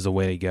 Red Zone is the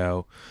way to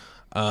go.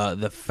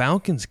 The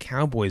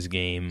Falcons-Cowboys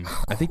game,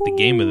 I think the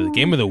game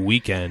of the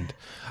weekend,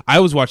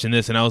 I was watching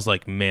this, and I was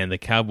like, man, the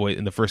Cowboys,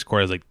 in the first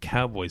quarter, I was like,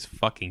 Cowboys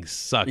fucking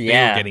suck.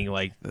 Yeah. They were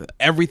getting,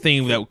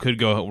 everything that could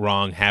go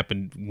wrong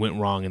went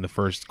wrong in the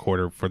first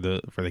quarter for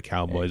the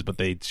Cowboys, but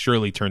they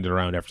surely turned it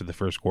around after the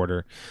first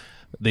quarter.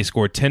 They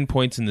scored 10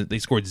 points they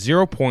scored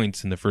 0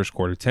 points in the first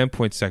quarter, 10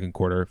 points second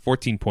quarter,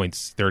 14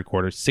 points third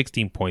quarter,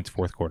 16 points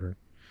fourth quarter.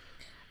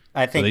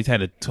 I think so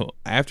they had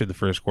after the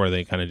first quarter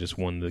they kind of just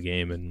won the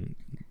game, and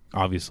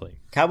obviously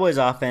Cowboys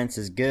offense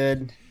is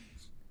good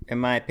in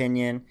my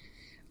opinion.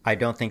 I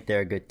don't think they're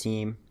a good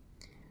team,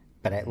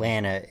 but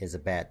Atlanta is a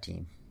bad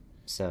team.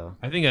 So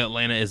I think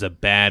Atlanta is a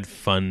bad,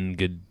 fun,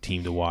 good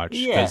team to watch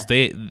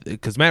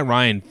because Matt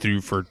Ryan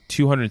threw for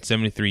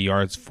 273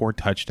 yards, 4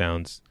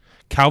 touchdowns.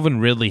 Calvin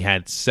Ridley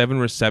had 7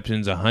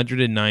 receptions,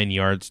 109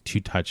 yards, 2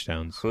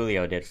 touchdowns.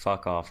 Julio did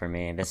fuck all for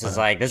me. This is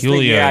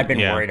the year I've been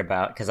worried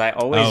about because I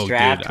always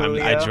draft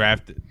Julio.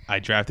 I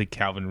drafted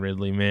Calvin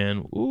Ridley,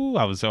 man. Ooh,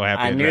 I was so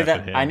happy. I knew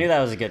that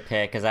was a good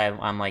pick because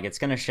I'm like it's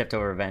gonna shift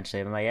over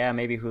eventually. I'm like, yeah,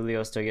 maybe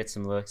Julio still gets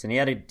some looks, and he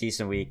had a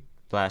decent week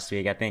last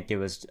week. I think it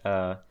was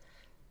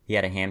he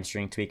had a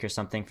hamstring tweak or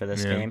something for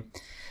this game.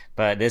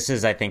 But this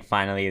is, I think,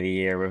 finally the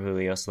year where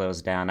Julio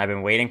slows down. I've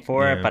been waiting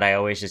for it, but I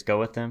always just go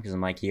with him because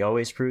I'm like, he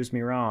always proves me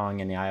wrong,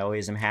 and I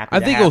always am happy. I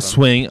think it'll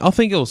swing. I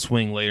think it'll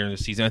swing later in the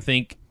season. I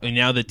think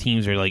now the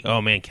teams are like,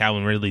 oh man,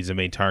 Calvin Ridley's the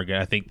main target.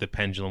 I think the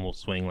pendulum will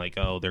swing like,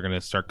 oh, they're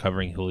gonna start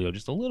covering Julio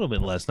just a little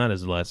bit less, not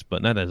as less.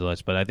 But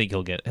I think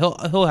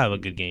he'll have a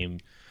good game.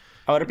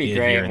 Oh, it'd be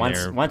great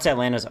once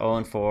Atlanta's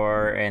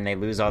 0-4 and they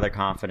lose all their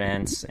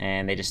confidence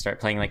and they just start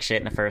playing like shit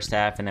in the first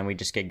half, and then we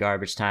just get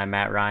garbage time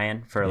Matt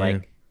Ryan for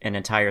an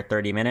entire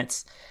 30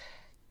 minutes.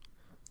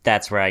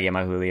 That's where I get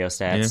my Julio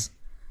stats.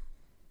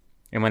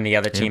 And when the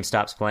other team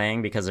stops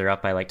playing because they're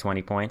up by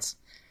 20 points,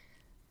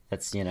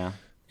 that's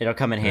it'll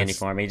come in handy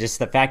for me. Just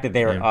the fact that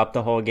they were up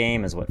the whole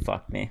game is what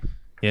fucked me.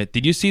 Yeah.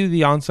 Did you see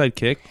the onside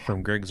kick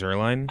from Greg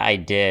Zuerlein? I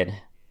did.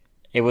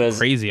 It was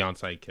crazy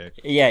onside kick.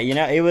 Yeah,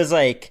 it was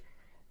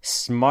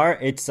smart.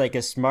 It's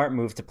a smart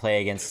move to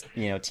play against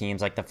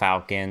teams like the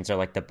Falcons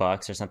or the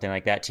Bucks or something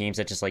like that. Teams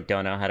that just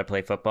don't know how to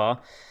play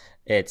football.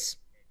 It's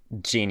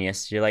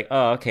genius. You're like,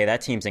 oh, okay,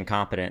 that team's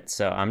incompetent,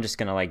 so I'm just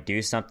gonna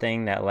do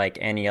something that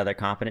any other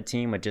competent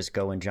team would just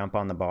go and jump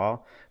on the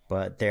ball,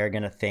 but they're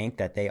gonna think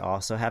that they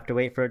also have to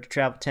wait for it to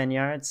travel 10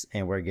 yards,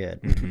 and we're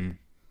good. Mm-hmm.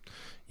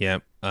 Yeah.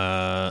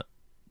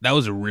 That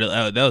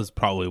was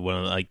probably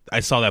one of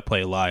I saw that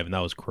play live, and that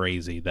was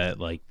crazy. That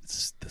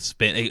the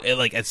spin,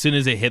 it, as soon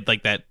as it hit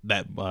that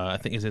I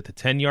think is it the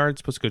 10 yards?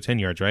 Supposed to go 10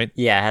 yards, right?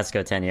 Yeah, it has to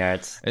go 10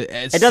 yards.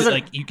 It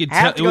doesn't. You could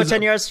have to go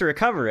 10 yards to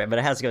recover it, but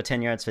it has to go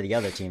 10 yards for the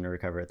other team to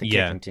recover it. The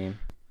kicking team.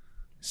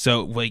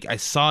 So I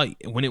saw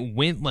when it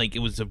went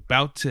it was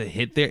about to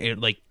hit there, it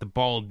the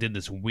ball did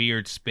this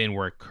weird spin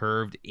where it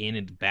curved in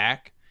and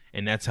back,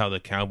 and that's how the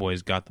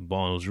Cowboys got the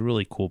ball. And it was a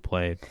really cool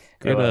play.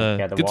 Good,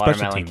 the good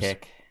special teams.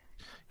 Kick.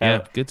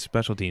 Yeah, good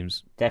special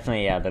teams.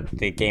 Definitely,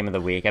 the game of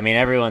the week. I mean,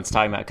 everyone's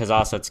talking about because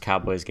also it's a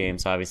Cowboys game,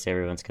 so obviously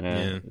everyone's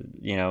gonna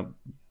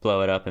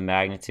blow it up in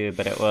magnitude.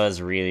 But it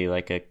was really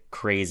a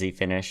crazy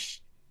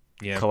finish.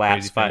 Yeah,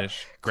 collapse crazy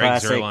finish.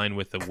 Greg Zuerlein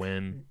with the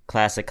win.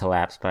 Classic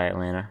collapse by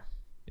Atlanta.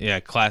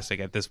 Yeah, classic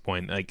at this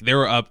point. They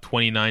were up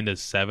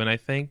 29-7, I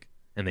think.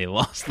 and they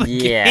lost the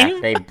Yeah,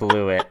 game. they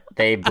blew it.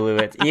 They blew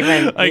it.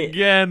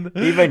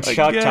 Even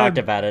Chuck talked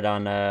about it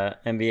on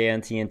NBA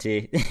on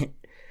TNT.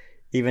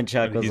 Even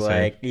Chuck was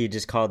like, he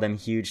just called them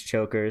huge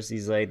chokers.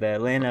 He's like, the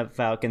Atlanta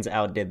Falcons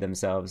outdid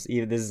themselves.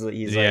 He's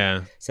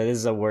like, so this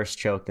is a worse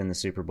choke than the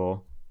Super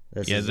Bowl.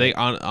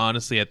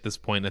 Honestly, at this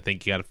point, I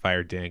think you got to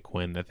fire Dan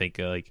Quinn. I think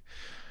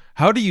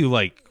how do you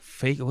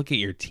look at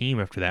your team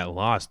after that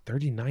loss?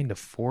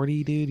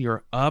 39-40, dude.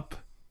 You're up.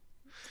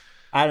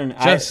 I don't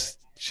know.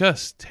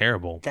 Just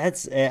terrible.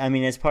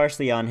 It's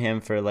partially on him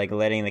for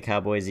letting the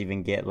Cowboys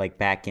even get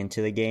back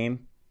into the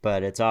game,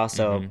 but it's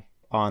also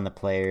on the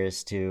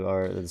players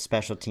or the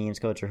special teams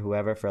coach or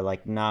whoever for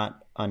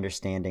not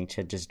understanding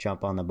to just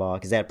jump on the ball,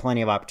 because they had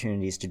plenty of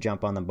opportunities to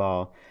jump on the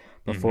ball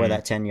before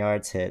that 10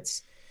 yards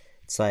hits.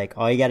 It's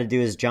all you got to do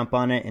is jump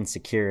on it and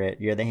secure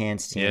it. You're the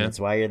hands team. That's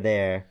why you're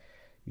there.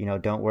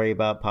 Don't worry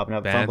about popping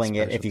up, fumbling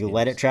it. If you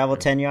let it travel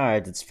 10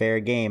 yards, it's fair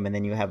game, and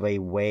then you have a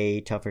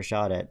way tougher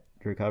shot at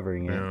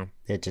recovering it.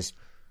 It just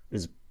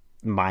is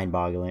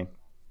mind-boggling.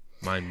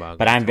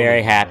 But I'm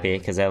very happy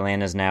because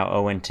Atlanta's now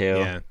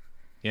 0-2.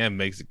 Yeah, it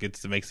makes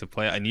the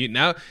play. And you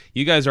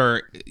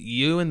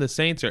and the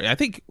Saints are. I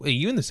think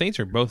you and the Saints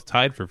are both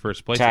tied for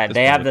first place.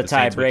 They have the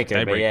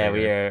tiebreaker,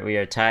 but we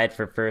are tied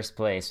for first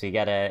place. We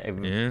got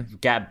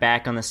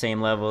back on the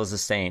same level as the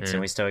Saints, and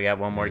we still got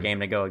one more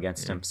game to go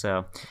against them.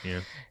 So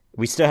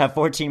we still have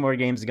 14 more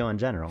games to go in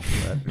general.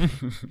 But.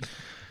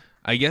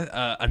 I guess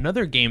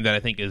another game that I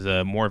think is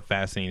more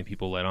fascinating than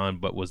people let on,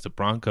 but was the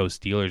Broncos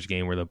Steelers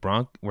game where the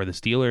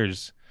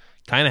Steelers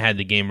kind of had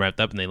the game wrapped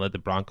up and they let the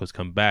Broncos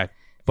come back.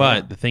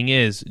 But the thing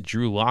is,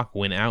 Drew Lock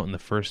went out in the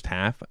first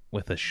half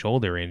with a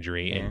shoulder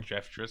injury, and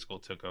Jeff Driscoll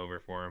took over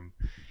for him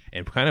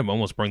and kind of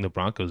almost brought the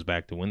Broncos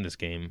back to win this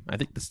game. I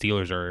think the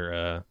Steelers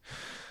are.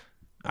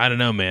 I don't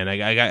know, man.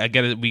 I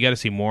get it. We got to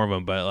see more of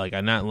them, but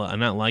I'm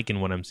not liking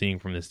what I'm seeing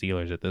from the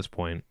Steelers at this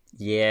point.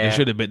 Yeah,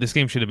 this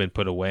game should have been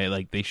put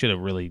away. They should have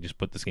really just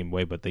put this game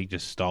away, but they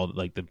just stalled.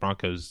 The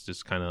Broncos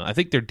just kind of. I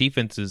think the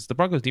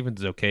Broncos defense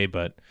is okay,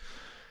 but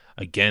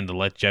again, to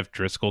let Jeff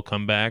Driscoll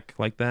come back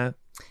like that.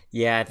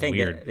 Yeah, I think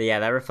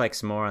that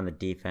reflects more on the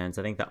defense.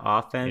 I think the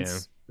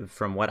offense,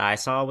 from what I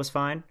saw, was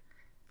fine,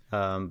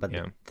 but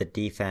the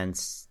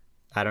defense.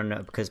 I don't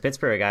know, because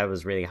Pittsburgh, I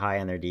was really high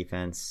on their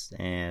defense,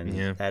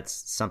 and that's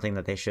something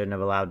that they shouldn't have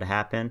allowed to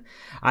happen.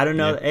 I don't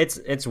know. Yeah.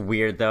 It's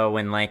weird, though,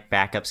 when,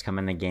 backups come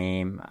in the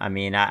game. I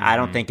mean, I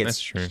don't think it's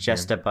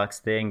just a Bucs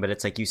thing, but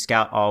it's you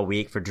scout all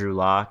week for Drew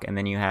Lock, and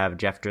then you have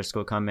Jeff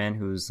Driscoll come in,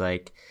 who's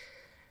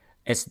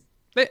it's...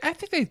 I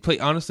think they play,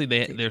 honestly,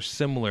 they're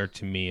similar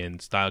to me in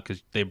style,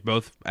 because they're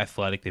both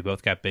athletic. They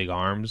both got big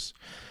arms.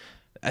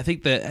 I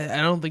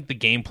don't think the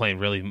game plan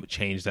really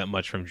changed that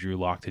much from Drew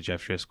Lock to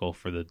Jeff Driscoll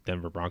for the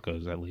Denver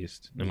Broncos, at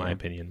least in my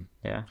opinion.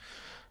 Yeah.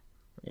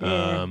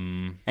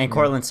 And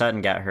Courtland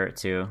Sutton got hurt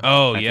too.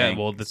 Oh, yeah.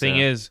 Well, the thing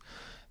is,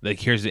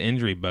 here's the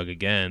injury bug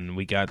again.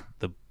 We got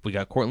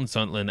Courtland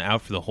Sutton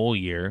out for the whole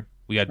year.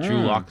 We got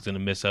Drew Lock is going to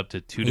miss up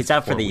to 2 to 4 weeks. He's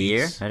out for the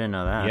year? I didn't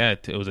know that. Yeah,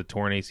 it was a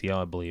torn ACL,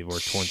 I believe, or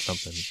torn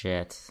something.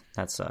 Shit,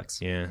 that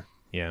sucks. Yeah.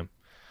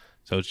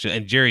 So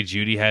and Jerry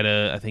Jeudy had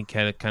a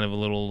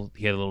little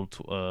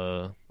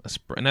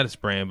not a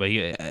sprain, but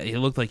he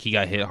looked like he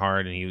got hit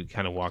hard and he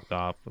kind of walked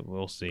off.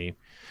 We'll see.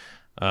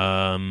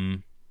 I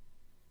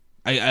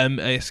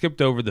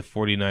skipped over the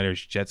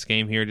 49ers Jets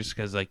game here just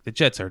because the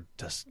Jets are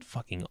just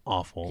fucking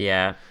awful.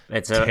 Yeah,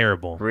 it's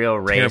terrible, real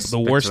race. The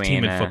worst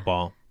team in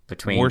football.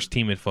 Worst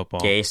team in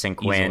football. Gase and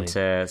Quinn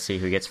to see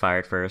who gets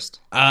fired first.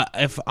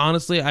 If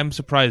honestly, I'm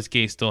surprised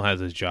Gase still has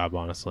his job.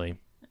 Honestly.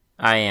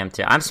 I am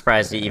too. I'm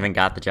surprised he even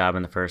got the job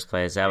in the first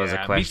place. That was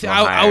a question.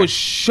 I was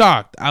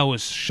shocked. I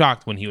was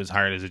shocked when he was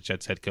hired as a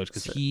Jets head coach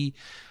because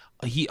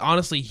he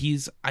honestly he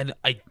is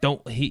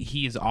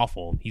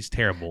awful. He's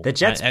terrible. The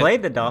Jets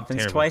played the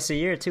Dolphins twice a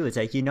year too. It's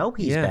he's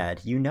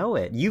bad. You know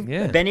it. You've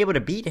been able to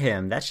beat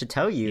him. That should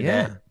tell you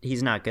that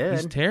he's not good.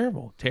 He's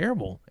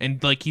terrible,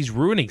 and he's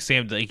ruining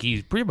Sam.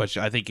 He's pretty much.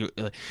 I think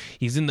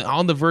he's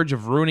on the verge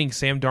of ruining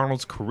Sam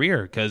Darnold's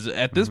career because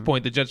at this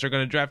point the Jets are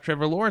going to draft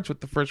Trevor Lawrence with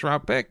the first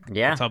round pick.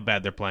 Yeah, that's how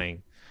bad they're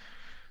playing.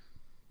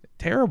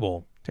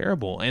 Terrible,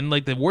 and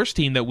the worst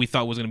team that we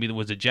thought was going to be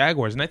was the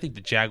Jaguars, and I think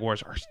the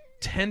Jaguars are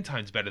 10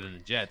 times better than the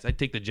Jets. I'd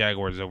take the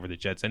Jaguars over the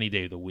Jets any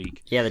day of the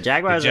week. Yeah, the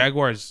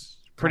Jaguars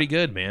pretty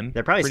good, man.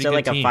 They're probably still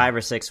a 5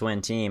 or 6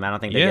 win team. I don't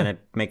think they're going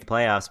to make the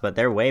playoffs, but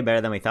they're way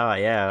better than we thought.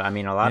 Yeah, I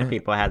mean, a lot of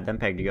people had them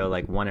pegged to go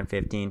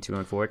 1-15,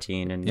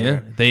 2-14, and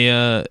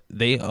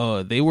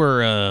they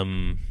were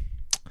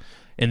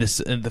in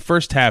the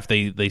first half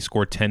they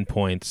scored 10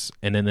 points,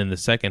 and then in the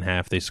second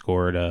half they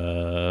scored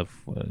what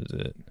is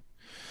it?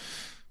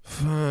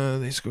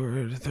 They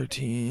scored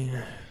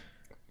 13.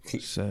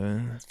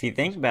 If you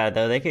think about it,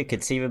 though, they could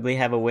conceivably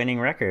have a winning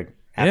record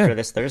after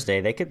this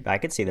Thursday. I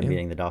could see them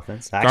beating the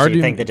Dolphins. I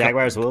actually think the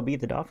Jaguars will beat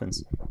the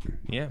Dolphins.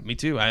 Yeah, me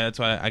too. That's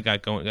why I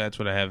got going. That's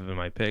what I have in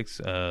my picks.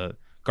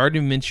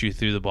 Gardner Minshew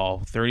threw the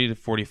ball 30 to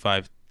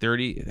 45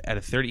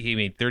 he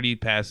made 30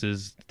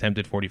 passes,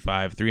 attempted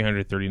 45,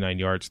 339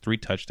 yards, 3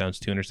 touchdowns,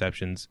 2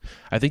 interceptions.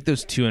 I think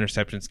those 2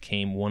 interceptions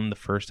came one in the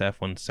first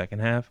half, one in the second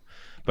half.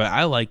 But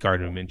I like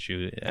Gardner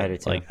Minshew. I do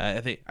too. Like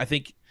I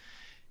think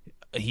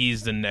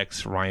he's the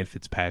next Ryan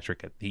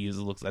Fitzpatrick.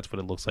 That's what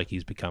it looks like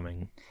he's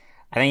becoming.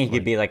 I think he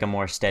could be like a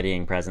more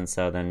steadying presence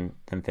though than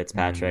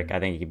Fitzpatrick. I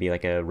think he could be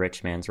like a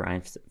rich man's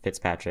Ryan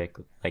Fitzpatrick.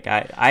 Like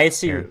I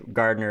see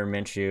Gardner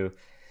Minshew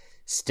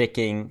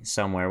sticking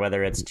somewhere,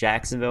 whether it's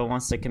Jacksonville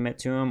wants to commit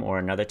to him or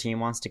another team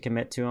wants to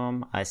commit to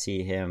him. I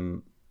see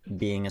him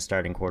being a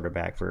starting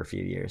quarterback for a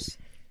few years.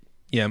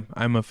 Yeah,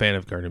 I'm a fan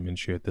of Gardner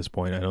Minshew at this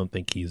point. I don't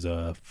think he's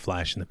a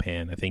flash in the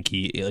pan. I think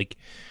he like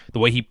the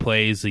way he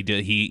plays.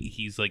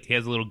 He's like he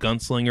has a little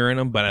gunslinger in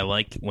him, but I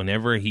like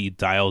whenever he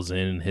dials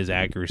in, his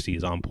accuracy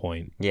is on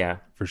point. Yeah,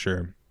 for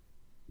sure.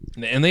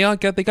 And they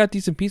got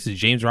decent pieces.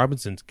 James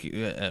Robinson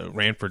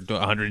ran for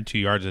 102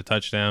 yards, a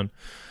touchdown.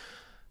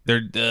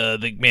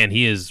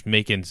 He is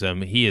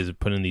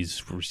putting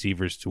these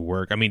receivers to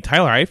work. I mean,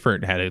 Tyler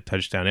Eifert had a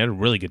touchdown. He had a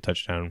really good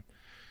touchdown.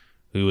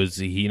 He was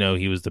the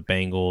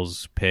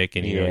Bengals pick,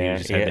 and he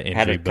just had the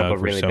injury bug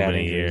for so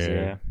many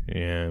years.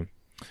 Yeah.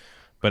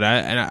 But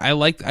I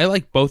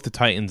like both the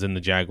Titans and the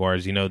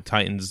Jaguars. You know, the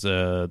Titans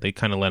they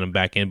kind of let him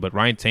back in, but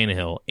Ryan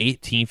Tannehill,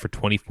 18 for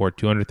 24,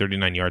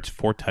 239 yards,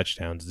 4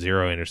 touchdowns,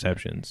 0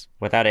 interceptions.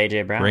 Without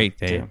AJ Brown, great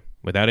day. Too.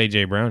 Without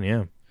AJ Brown,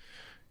 yeah,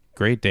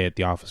 great day at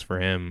the office for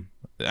him.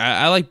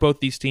 I like both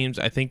these teams.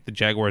 I think the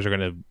Jaguars are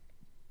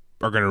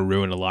gonna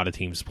ruin a lot of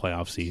teams'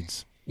 playoff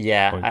seeds.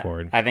 Yeah,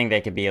 I think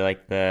they could be like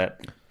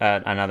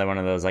another one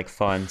of those like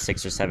fun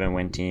 6 or 7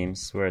 win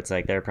teams where it's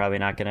like they're probably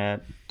not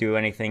gonna do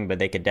anything, but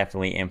they could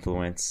definitely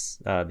influence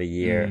the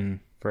year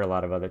for a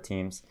lot of other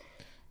teams.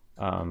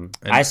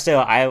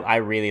 I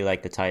really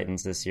like the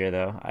Titans this year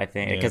though. I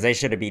think because they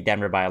should have beat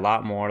Denver by a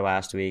lot more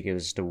last week. It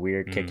was just a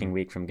weird kicking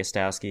week from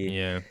Gostowski.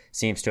 Yeah,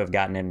 seems to have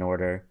gotten in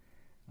order,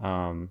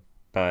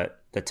 but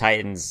the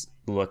Titans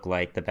look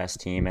like the best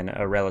team in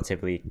a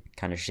relatively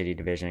kind of shitty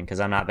division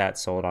because I'm not that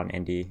sold on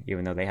Indy,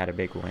 even though they had a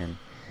big win.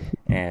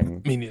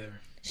 And me neither.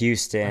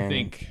 Houston, I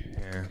think,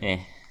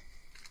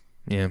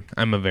 yeah,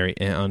 I'm a very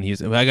on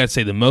Houston. I gotta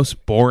say the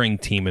most boring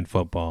team in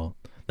football,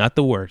 not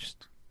the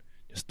worst,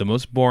 just the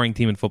most boring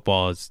team in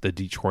football is the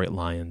Detroit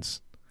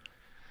Lions.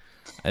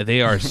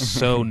 They are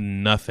so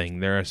nothing.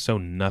 They are so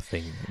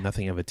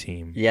nothing of a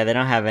team. Yeah, they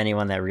don't have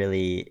anyone that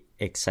really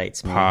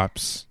excites me.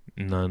 Pops,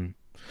 none.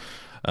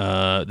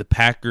 The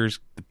Packers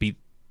beat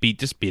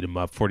them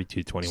up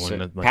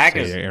 42-21.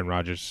 Packers, Aaron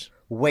Rodgers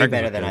way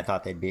better than I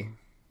thought they'd be.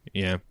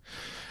 Yeah,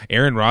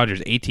 Aaron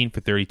Rodgers 18 for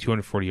 30,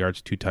 240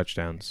 yards, 2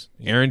 touchdowns.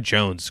 Aaron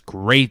Jones,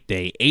 great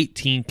day,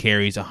 18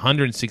 carries,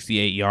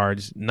 168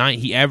 yards.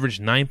 He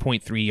averaged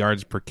 9.3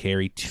 yards per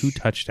carry, 2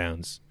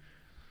 touchdowns.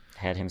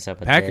 Had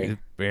himself a day.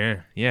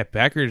 Yeah,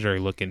 Packers are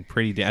looking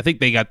pretty. I think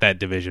they got that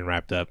division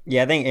wrapped up.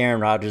 Yeah, I think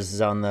Aaron Rodgers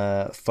is on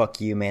the fuck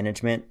you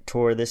management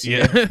tour this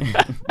year.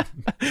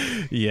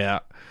 Yeah.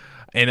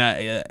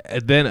 And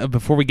then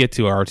before we get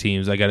to our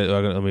teams, let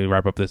me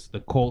wrap up this.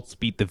 The Colts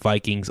beat the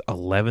Vikings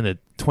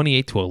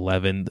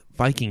 28-11. The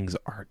Vikings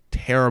are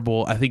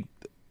terrible. I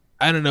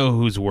don't know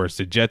who's worse,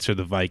 the Jets or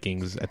the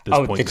Vikings at this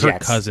point. Kirk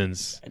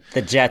Cousins.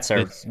 The Jets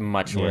are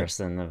much worse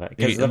than the Vikings.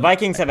 Because the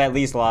Vikings have at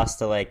least lost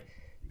to like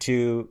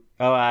 2.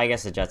 Oh, I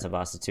guess the Jets have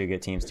lost to 2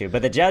 good teams too.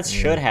 But the Jets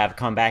should have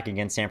come back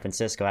against San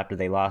Francisco after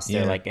they lost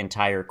their like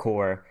entire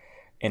core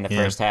in the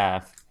first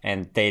half,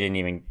 and they didn't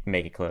even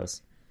make it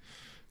close.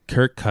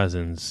 Kirk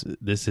Cousins,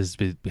 this has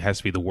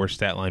to be the worst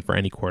stat line for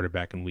any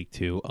quarterback in week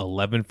 2.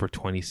 11 for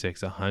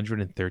 26,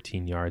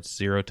 113 yards,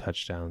 0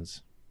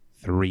 touchdowns,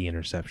 3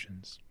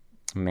 interceptions.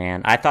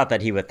 Man, I thought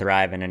that he would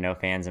thrive in a no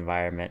fans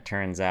environment.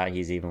 Turns out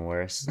he's even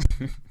worse.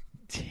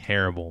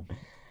 Terrible.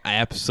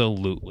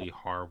 Absolutely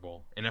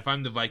horrible. And if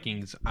I'm the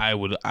Vikings, I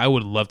would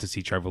love to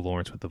see Trevor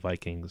Lawrence with the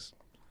Vikings.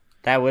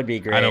 That would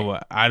be great.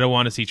 I don't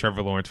want to see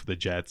Trevor Lawrence with the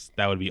Jets.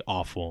 That would be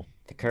awful.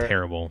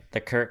 Terrible.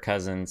 The Kirk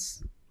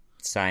Cousins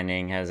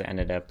signing has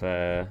ended up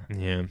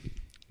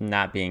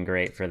not being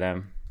great for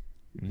them.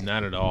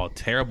 Not at all.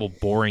 Terrible,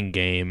 boring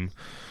game.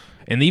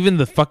 And even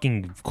the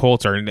fucking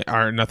Colts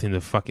are nothing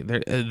to fucking.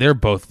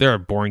 They're a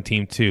boring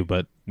team too.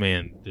 But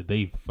man, did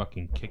they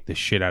fucking kick the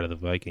shit out of the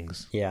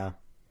Vikings? Yeah.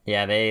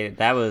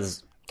 That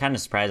was kind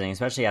of surprising,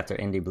 especially after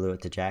Indy blew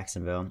it to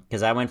Jacksonville.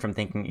 Because I went from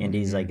thinking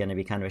Indy's like going to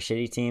be kind of a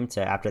shitty team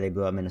to after they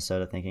blew up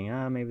Minnesota, thinking,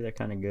 maybe they're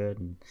kind of good.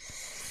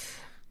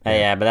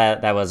 And,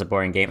 but that was a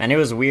boring game, and it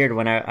was weird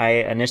when I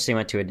initially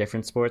went to a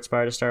different sports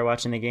bar to start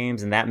watching the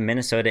games, and that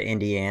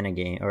Minnesota-Indiana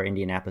game or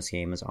Indianapolis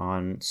game was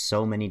on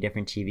so many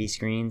different TV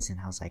screens, and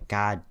I was like,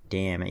 God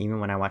damn! Even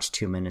when I watched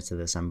 2 minutes of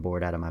this, I'm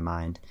bored out of my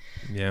mind.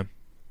 Yeah.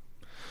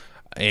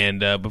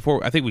 And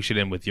before, I think we should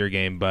end with your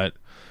game, but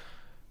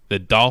the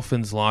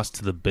Dolphins lost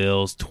to the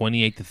Bills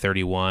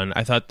 28-31.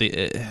 I thought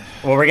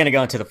well, we're gonna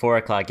go into the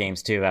 4:00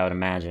 games too, I would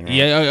imagine. Right?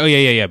 Yeah.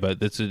 Yeah. But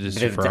this is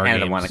for our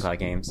and games. the 1:00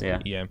 games.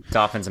 Yeah.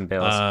 Dolphins and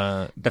Bills.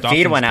 The Dolphins,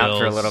 feed went out Bills.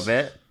 for a little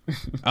bit.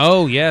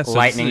 Oh yeah, so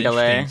lightning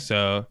delay.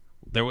 So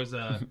there was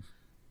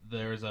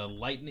there's a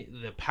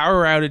the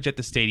power outage at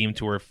the stadium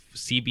to where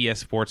CBS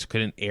Sports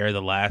couldn't air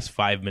the last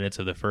 5 minutes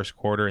of the first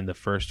quarter and the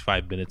first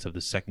 5 minutes of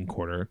the second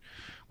quarter,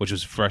 which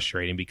was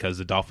frustrating because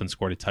the Dolphins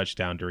scored a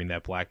touchdown during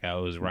that blackout.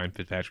 It was Ryan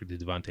Fitzpatrick to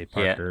Devontae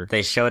Parker. Yeah,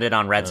 they showed it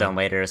on Red Zone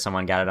later.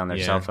 Someone got it on their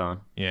cell phone.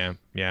 Yeah.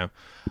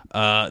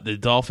 The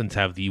Dolphins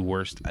have the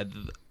worst.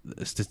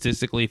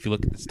 Statistically, if you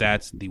look at the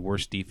stats, the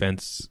worst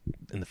defense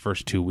in the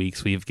first 2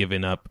 weeks. We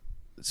gave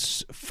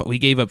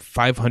up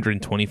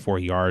 524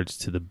 yards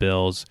to the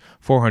Bills,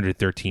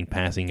 413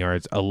 passing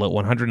yards,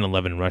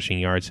 111 rushing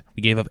yards.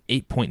 We gave up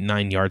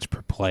 8.9 yards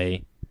per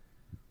play.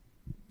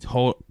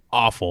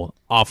 Awful,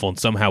 and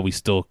somehow we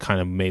still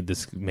kind of made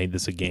this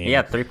a game.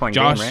 Yeah, 3-point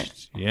game,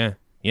 right?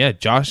 Yeah.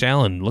 Josh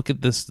Allen, look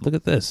at this.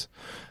 Look, this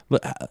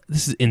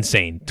is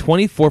insane.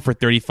 24 for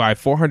 35,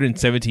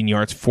 417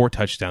 yards, 4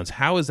 touchdowns.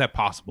 How is that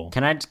possible?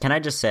 Can I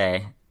just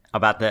say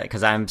about that,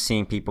 because I'm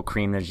seeing people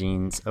cream their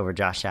jeans over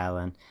Josh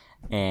Allen.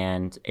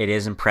 And it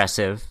is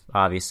impressive.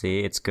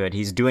 Obviously, it's good.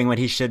 He's doing what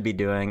he should be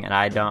doing, and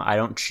I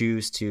don't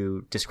choose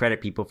to discredit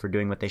people for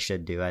doing what they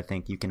should do. I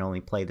think you can only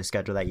play the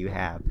schedule that you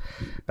have.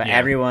 But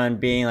everyone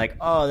being like,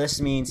 "Oh,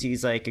 this means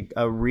he's like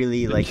a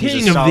really like king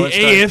he's a solid of the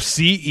starter.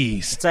 AFC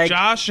East." It's like,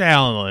 Josh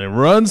Allen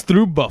runs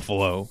through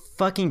Buffalo.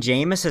 Fucking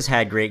Jameis has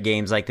had great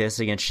games like this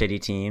against shitty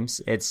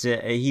teams. It's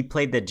he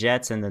played the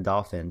Jets and the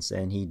Dolphins,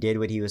 and he did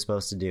what he was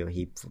supposed to do.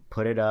 He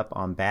put it up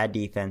on bad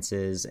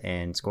defenses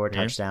and scored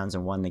touchdowns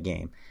and won the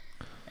game.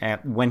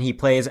 When he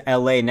plays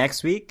LA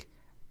next week,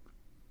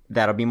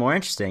 that'll be more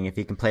interesting. If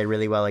he can play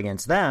really well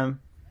against them,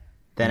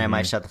 then I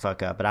might shut the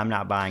fuck up. But I'm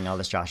not buying all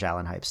this Josh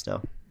Allen hype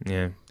still.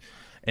 Yeah.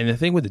 And the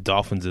thing with the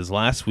Dolphins is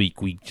last week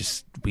we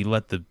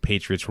let the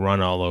Patriots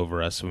run all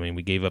over us. I mean,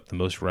 we gave up the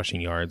most rushing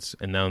yards,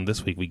 and now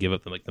this week we give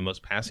up the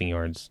most passing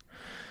yards.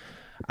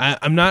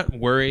 I'm not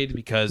worried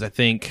because I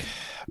think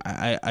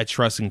I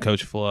trust in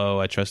Coach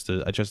Flo. I trust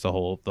the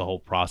whole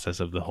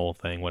process of the whole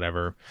thing,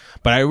 whatever.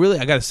 But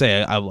I gotta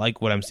say I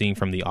like what I'm seeing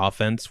from the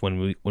offense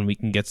when we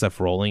can get stuff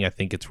rolling. I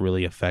think it's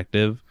really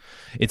effective.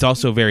 It's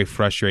also very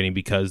frustrating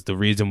because the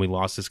reason we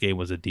lost this game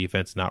was the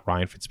defense, not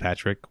Ryan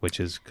Fitzpatrick, which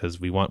is because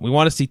we want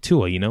to see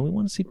Tua. We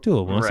want to see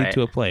Tua. We want to see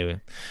Tua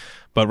play.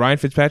 But Ryan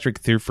Fitzpatrick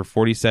threw for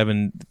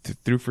 47,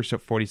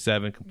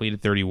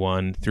 completed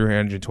 31,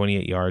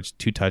 328 yards,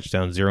 2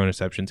 touchdowns, 0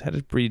 interceptions. Had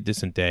a pretty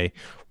decent day.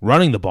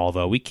 Running the ball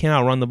though, we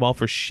cannot run the ball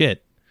for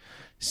shit.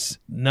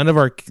 None of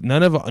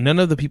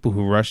the people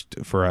who rushed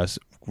for us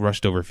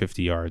rushed over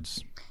 50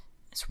 yards.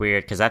 It's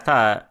weird because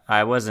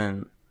I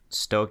wasn't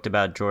stoked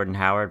about Jordan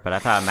Howard, but I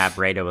thought Matt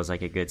Breida was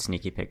like a good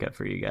sneaky pickup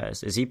for you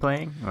guys. Is he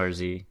playing or is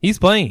he? He's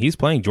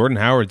playing. Jordan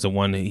Howard's the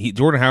one.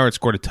 Jordan Howard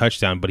scored a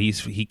touchdown, but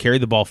he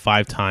carried the ball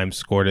 5 times,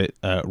 scored it,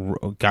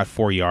 got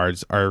 4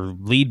 yards. Our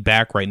lead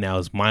back right now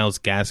is Myles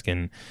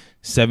Gaskin,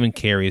 7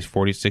 carries,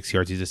 46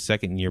 yards. He's a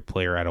second-year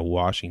player out of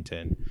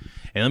Washington.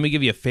 And let me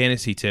give you a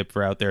fantasy tip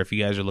for out there if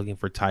you guys are looking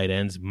for tight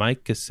ends.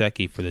 Mike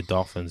Gesicki for the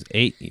Dolphins,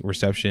 8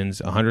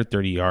 receptions,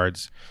 130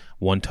 yards,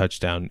 1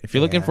 touchdown. If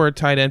you're looking for a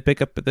tight end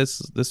pickup at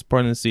this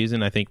point of the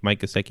season, I think Mike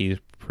Gesicki is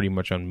pretty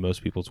much on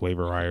most people's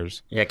waiver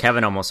wires. Yeah,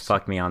 Kevin almost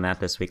fucked me on that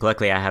this week.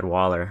 Luckily, I had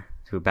Waller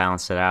who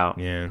balanced it out.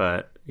 Yeah.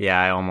 But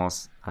yeah, I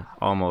almost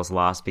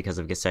lost because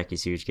of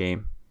Gesicki's huge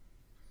game.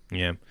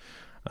 Yeah.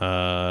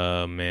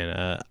 Who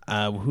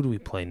do we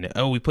play now?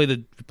 Oh, we play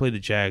the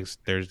Jags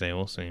Thursday.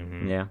 We'll see.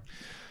 Yeah.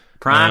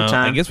 Prime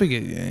time. I guess we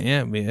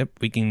could.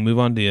 We can move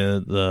on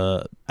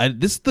to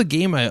this is the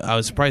game I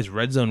was surprised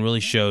Red Zone really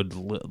showed.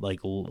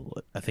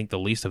 I think the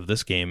least of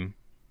this game.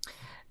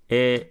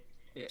 It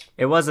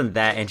wasn't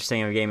that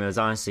interesting of a game. It was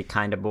honestly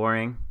kind of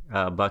boring.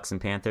 Bucks and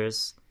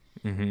Panthers.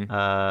 Mm-hmm.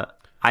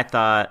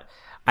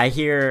 I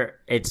hear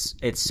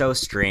it's so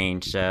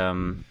strange.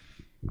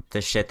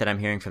 The shit that I'm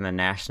hearing from the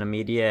national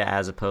media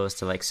as opposed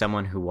to like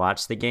someone who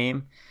watched the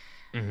game.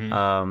 Mm-hmm.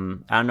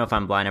 I don't know if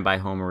I'm blinded by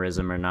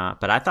homerism or not,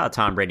 but I thought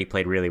Tom Brady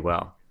played really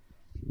well.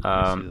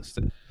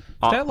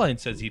 Stat line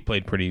says he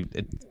played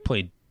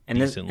decently.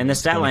 And the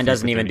stat line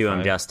doesn't even do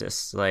him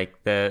justice.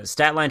 Like the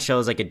stat line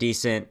shows like a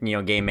decent,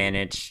 game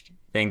managed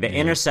thing. The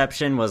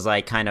interception was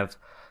like kind of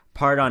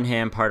part on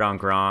him, part on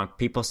Gronk.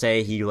 People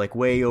say he like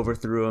way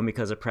overthrew him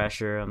because of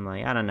pressure. I'm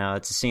like, I don't know.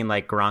 It seemed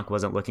like Gronk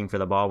wasn't looking for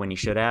the ball when he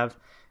should have.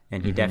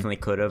 And he definitely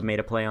could have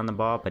made a play on the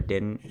ball, but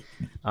didn't.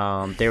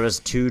 There was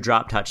 2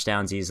 drop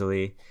touchdowns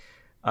easily.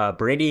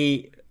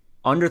 Brady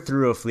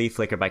underthrew a flea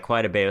flicker by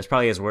quite a bit. It was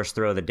probably his worst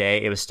throw of the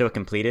day. It was still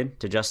completed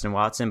to Justin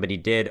Watson, but he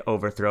did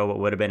overthrow what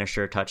would have been a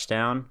sure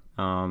touchdown,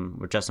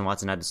 where Justin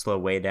Watson had to slow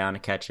way down to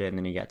catch it, and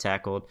then he got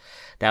tackled.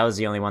 That was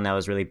the only one that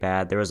was really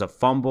bad. There was a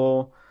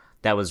fumble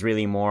that was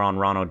really more on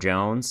Ronald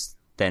Jones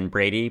than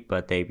Brady,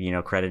 but they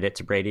credit it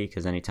to Brady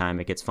because anytime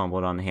it gets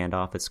fumbled on the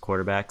handoff, it's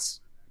quarterback's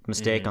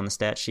mistake on the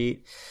stat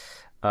sheet.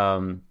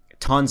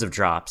 Tons of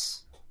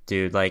drops,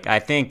 dude. Like I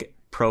think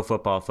Pro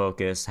Football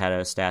Focus had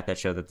a stat that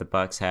showed that the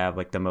Bucks have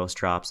like the most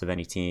drops of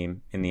any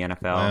team in the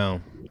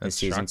NFL this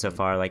season so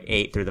far, like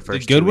 8 through the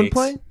first 2 weeks. Godwin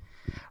play?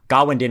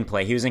 Godwin didn't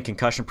play. He was in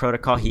concussion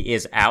protocol. He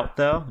is out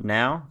though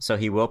now, so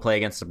he will play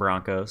against the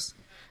Broncos.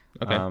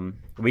 Okay.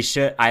 We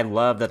should. I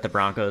love that the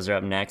Broncos are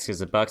up next because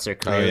the Bucks are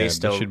clearly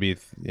still should be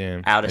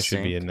out of that should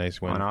sync be a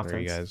nice win on for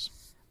you offense.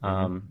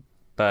 guys.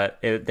 But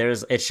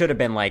it should have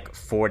been like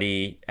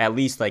 40, at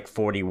least like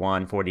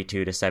 41,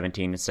 42 to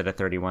 17 instead of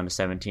 31 to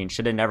 17.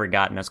 Should have never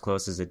gotten as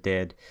close as it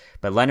did.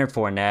 But Leonard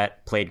Fournette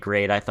played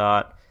great, I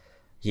thought.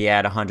 He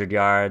had 100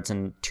 yards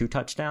and 2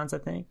 touchdowns, I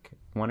think.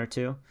 1 or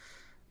 2.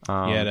 He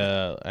had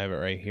I have it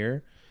right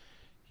here.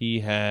 He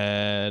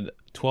had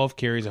 12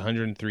 carries,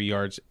 103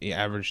 yards. He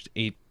averaged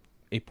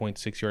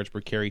 8.6 yards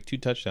per carry, 2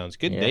 touchdowns.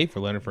 Good day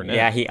for Leonard Fournette.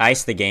 Yeah, he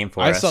iced the game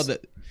for us. I saw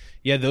that.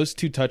 Yeah, those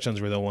 2 touchdowns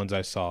were the ones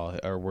I saw,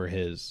 or were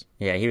his.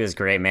 Yeah, he was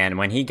great, man.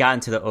 When he got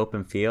into the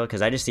open field,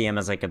 because I just see him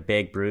as like a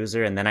big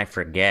bruiser, and then I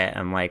forget.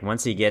 I'm like,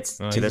 once he gets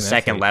to the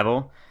second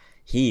level,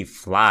 he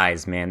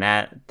flies, man.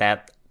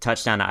 That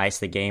touchdown to ice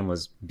the game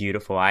was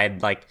beautiful.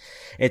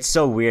 It's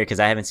so weird because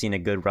I haven't seen a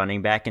good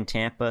running back in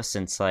Tampa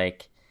since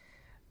like,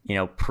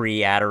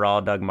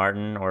 pre-Adderall Doug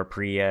Martin or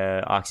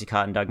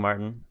pre-Oxycontin Doug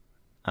Martin.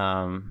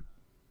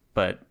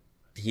 But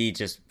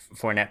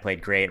Fournette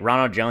played great.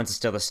 Ronald Jones is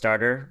still the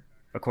starter,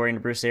 according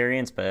to Bruce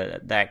Arians,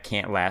 but that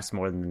can't last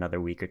more than another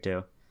week or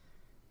 2.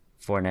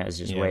 Fournette is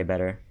just way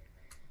better.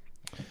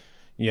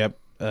 Yep,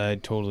 I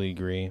totally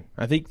agree.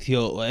 I think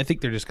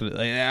they're just gonna.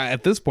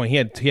 At this point,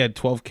 he had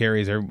 12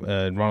 carries.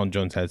 Ronald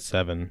Jones had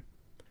 7.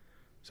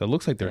 So it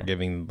looks like they're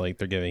giving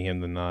him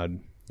the nod.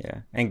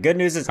 Yeah, and good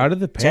news is how did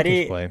the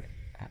Panthers play?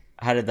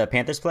 How did the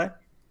Panthers play?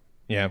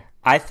 Yeah,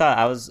 I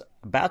was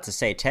about to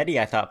say Teddy.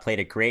 I thought played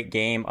a great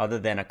game, other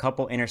than a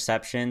couple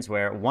interceptions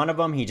where one of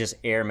them he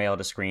just airmailed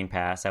a screen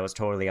pass that was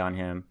totally on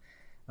him,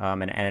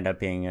 and it ended up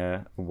being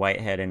a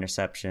Whitehead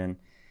interception.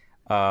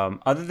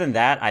 Other than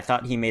that, I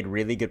thought he made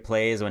really good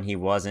plays when he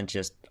wasn't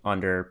just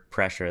under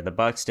pressure. The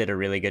Bucs did a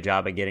really good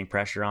job of getting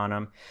pressure on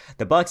him.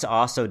 The Bucs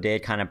also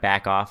did kind of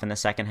back off in the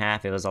second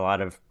half. It was a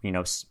lot of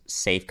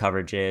safe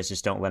coverages,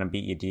 just don't let him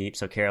beat you deep.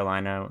 So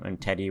Carolina and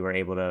Teddy were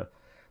able to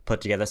put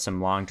together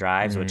some long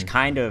drives, which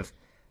kind of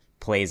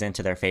plays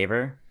into their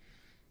favor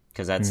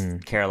because that's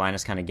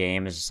Carolina's kind of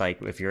game. Is just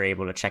like if you're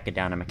able to check it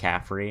down to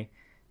McCaffrey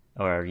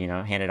or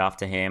hand it off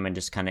to him and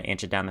just kind of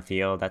inch it down the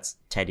field, that's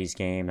Teddy's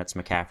game, that's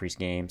McCaffrey's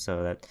game.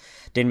 So that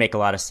didn't make a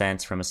lot of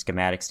sense from a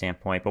schematic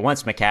standpoint. But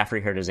once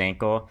McCaffrey hurt his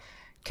ankle,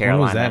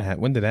 Carolina.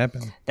 When did that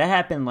happen? That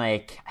happened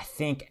I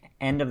think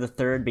end of the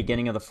 3rd,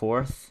 beginning of the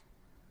 4th.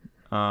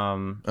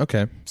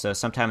 Okay. So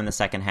sometime in the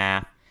second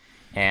half.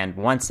 And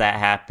once that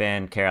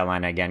happened,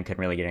 Carolina again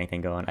couldn't really get anything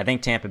going. I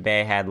think Tampa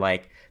Bay had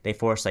they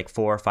forced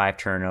 4 or 5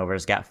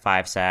 turnovers, got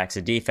 5 sacks.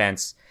 The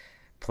defense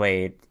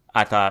played,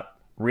 I thought,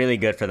 really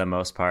good for the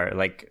most part.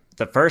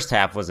 The first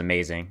half was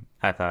amazing.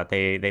 I thought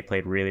they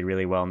played really,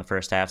 really well in the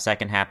first half.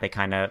 Second half, they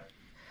kind of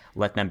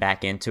let them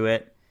back into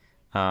it.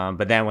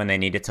 But then when they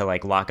needed to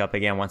lock up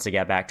again, once they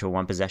got back to a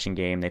 1-possession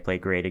game, they played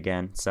great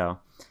again. So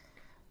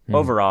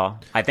overall,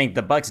 I think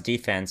the Bucs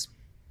defense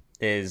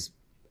is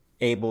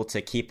able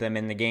to keep them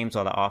in the games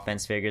while the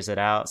offense figures it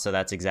out. So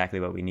that's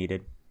exactly what we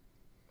needed.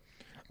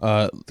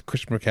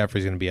 Christian McCaffrey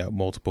is going to be out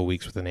multiple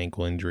weeks with an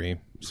ankle injury.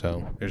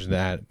 So there's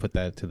that. Put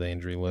that to the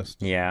injury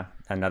list. Yeah,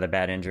 another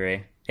bad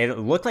injury. It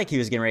looked like he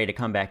was getting ready to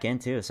come back in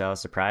too, so I was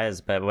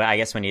surprised. But I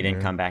guess when he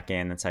didn't come back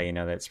in, that's how you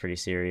know that it's pretty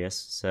serious.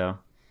 So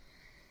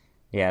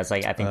yeah, it's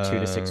I think 2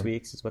 to 6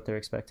 weeks is what they're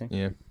expecting.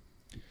 Yeah,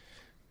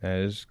 that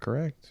is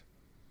correct.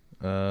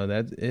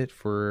 That's it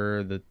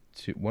for the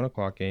 1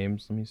 o'clock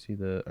games. Let me see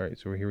all right,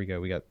 so here we go.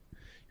 We got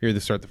here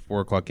to start the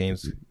 4 o'clock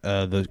games.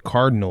 The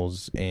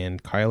Cardinals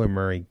and Kyler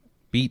Murray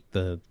beat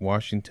the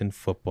Washington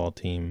football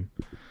team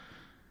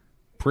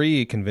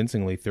pretty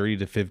convincingly,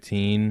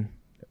 30-15.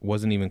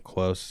 Wasn't even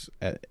close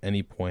at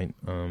any point.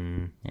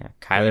 Kyler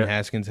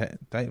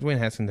Dwayne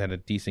Haskins had a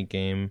decent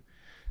game,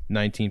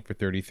 19 for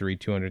 33,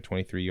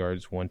 223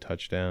 yards, 1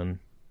 touchdown.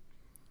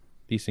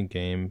 Decent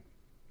game.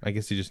 I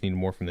guess he just needed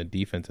more from the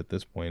defense at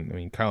this point. I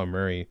mean, Kyler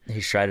Murray,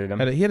 he shredded them.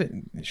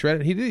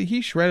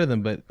 He shredded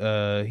them, but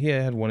he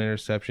had 1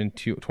 interception,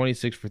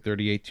 26 for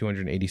 38,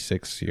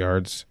 286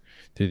 yards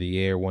through the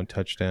air, 1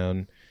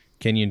 touchdown.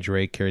 Kenyon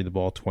Drake carried the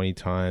ball 20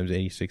 times,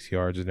 86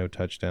 yards, and no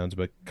touchdowns.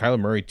 But Kyler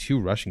Murray, 2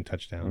 rushing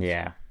touchdowns.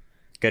 Yeah,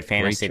 good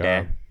fantasy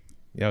day.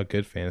 Yeah,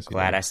 good fantasy.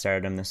 Glad day. I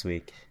started him this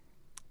week.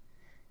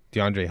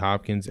 DeAndre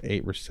Hopkins,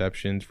 8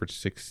 receptions for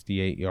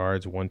 68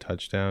 yards, 1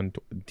 touchdown.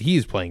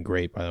 He's playing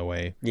great, by the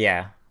way.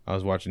 Yeah. I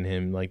was watching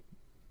him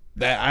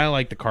that. I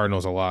like the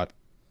Cardinals a lot.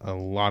 A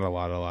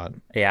lot.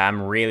 Yeah,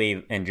 I'm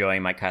really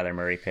enjoying my Kyler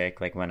Murray pick.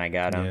 When I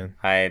got him,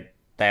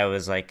 that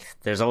was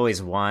there's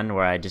always one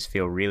where I just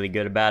feel really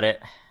good about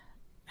it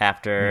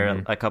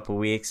after a couple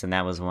weeks, and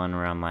that was one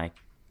where I'm like,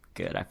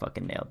 good, I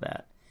fucking nailed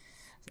that.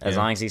 As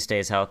long as he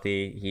stays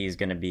healthy, he's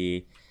going to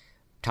be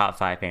top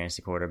 5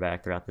 fantasy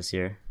quarterback throughout this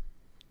year.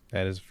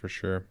 That is for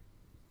sure.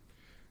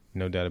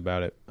 No doubt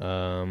about it.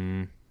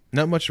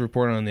 Not much to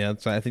report on the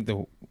outside. I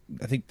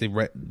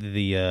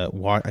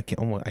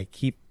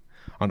keep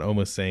on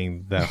almost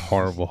saying that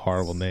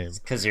horrible name.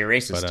 Because you're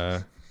racist.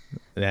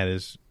 But that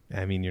is,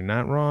 I mean, you're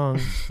not wrong.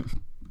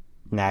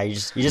 Nah, you're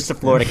just a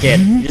Florida kid.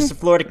 You're just a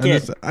Florida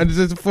kid. I'm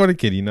just a Florida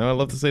kid. I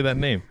love to say that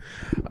name.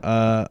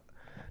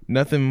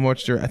 Nothing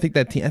much. I think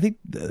that team. I think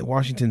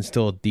Washington's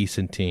still a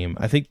decent team.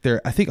 I think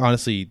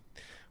honestly,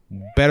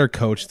 better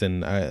coach than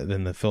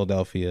the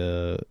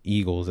Philadelphia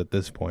Eagles at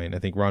this point. I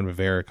think Ron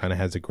Rivera kind of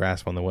has a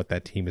grasp on what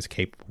that team is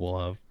capable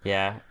of.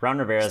 Yeah, Ron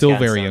Rivera's still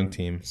very young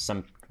team.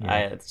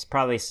 It's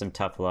probably some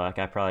tough luck.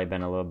 I've probably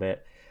been a little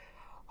bit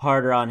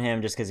harder on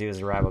him just because he was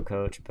a rival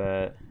coach,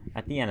 but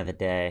at the end of the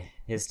day,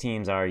 his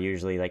teams are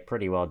usually like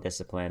pretty well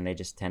disciplined. They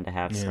just tend to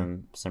have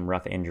some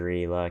rough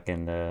injury luck,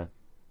 and the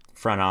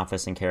front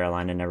office in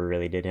Carolina never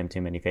really did him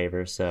too many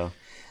favors. So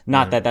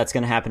not that that's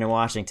going to happen in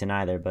Washington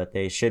either, but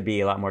they should be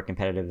a lot more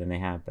competitive than they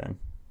have been.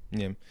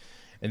 Yeah.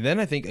 And then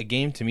I think a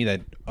game to me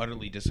that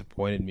utterly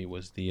disappointed me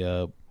was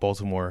the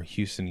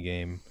Baltimore-Houston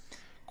game.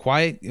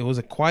 It was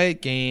a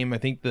quiet game. I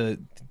think the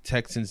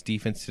Texans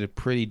defense did a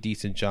pretty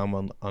decent job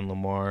on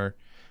Lamar,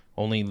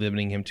 only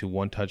limiting him to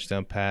one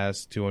touchdown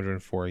pass,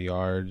 204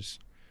 yards.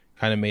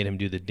 Kind of made him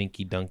do the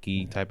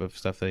dinky-dunky type of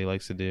stuff that he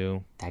likes to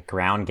do. That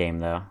ground game,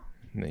 though.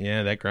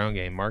 Yeah, that ground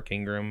game. Mark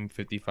Ingram,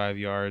 55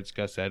 yards.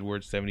 Gus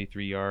Edwards,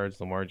 73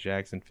 yards. Lamar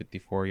Jackson,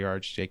 54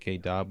 yards. J.K.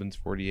 Dobbins,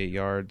 48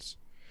 yards.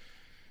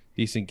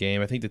 Decent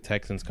game. I think the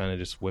Texans kind of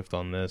just whiffed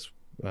on this.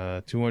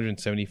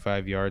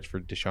 275 yards for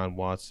Deshaun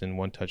Watson,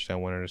 one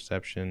touchdown, one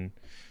interception.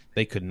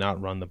 They could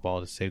not run the ball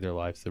to save their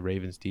lives. The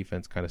Ravens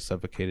defense kind of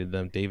suffocated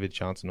them. David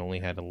Johnson only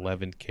had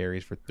 11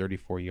 carries for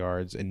 34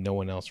 yards, and no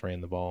one else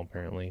ran the ball,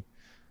 apparently.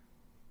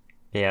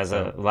 Yeah, it was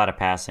a lot of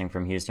passing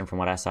from Houston from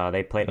what I saw.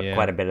 They played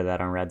quite a bit of that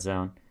on Red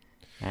Zone.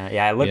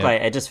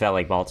 It just felt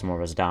like Baltimore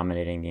was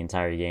dominating the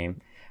entire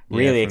game.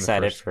 Really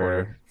excited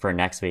for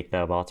next week,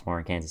 though, Baltimore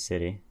and Kansas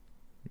City.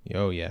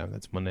 Oh, yeah.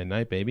 That's Monday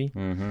night, baby.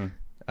 Mm-hmm.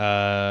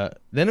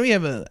 Then we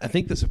have I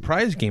think the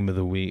surprise game of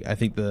the week. I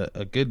think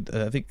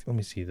let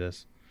me see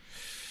this.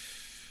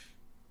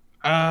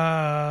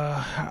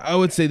 I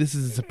would say this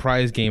is a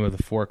surprise game of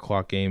the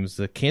 4:00 games.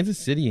 The Kansas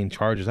City and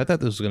Chargers. I thought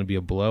this was going to be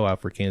a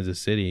blowout for Kansas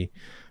City,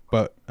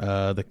 but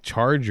the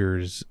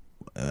Chargers,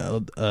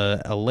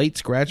 a late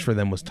scratch for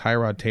them was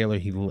Tyrod Taylor.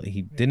 He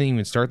didn't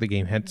even start the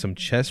game. Had some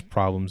chest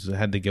problems.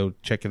 Had to go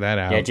check that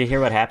out. Yeah, did you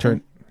hear what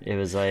happened? It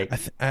was like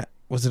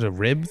was it a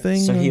rib thing?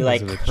 So he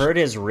hurt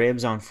his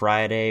ribs on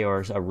Friday,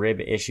 or a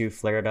rib issue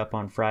flared up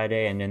on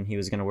Friday, and then he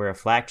was going to wear a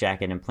flak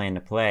jacket and plan to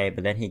play,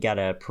 but then he got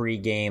a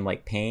pre-game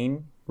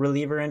pain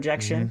reliever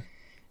injection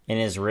in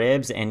his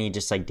ribs, and he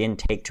just didn't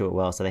take to it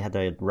well, so they had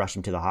to rush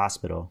him to the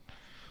hospital.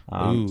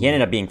 He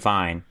ended up being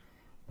fine,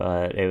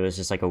 but it was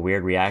just a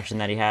weird reaction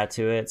that he had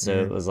to it. So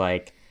it was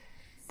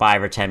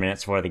 5 or 10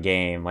 minutes before the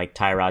game,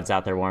 Tyrod's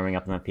out there warming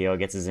up in the field,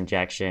 gets his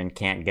injection,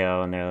 can't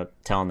go, and they're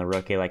telling the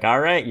rookie all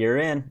right, you're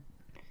in,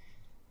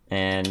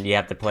 and you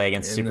have to play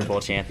against Super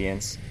Bowl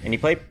champions. And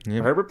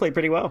Herbert played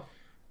pretty well.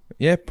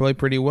 Yeah, played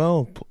pretty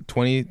well.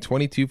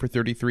 22 for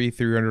 33,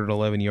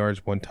 311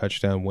 yards, one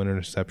touchdown, one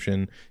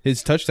interception.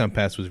 His touchdown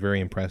pass was very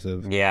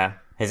impressive. Yeah,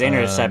 his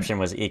interception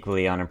was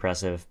equally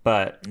unimpressive.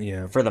 But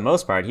for the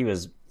most part, he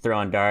was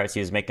throwing darts. He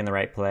was making the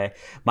right play.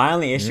 My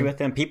only issue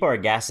with him, people are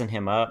gassing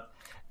him up,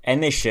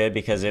 and they should,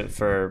 because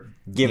for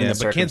given the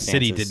circumstances. But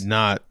Kansas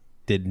City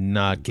did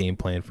not game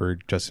plan for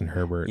Justin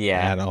Herbert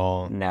at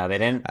all. No, they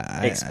didn't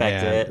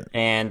expect it.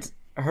 And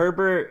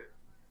Herbert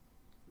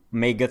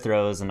made good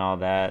throws and all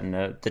that, and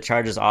the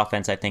Chargers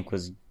offense I think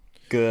was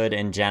good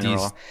in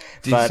general.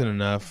 Decent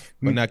enough,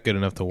 but not good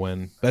enough to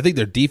win. But I think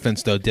their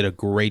defense, though, did a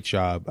great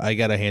job. I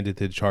got to hand it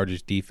to the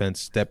Chargers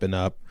defense stepping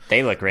up.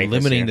 They look great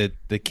limiting this year.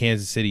 the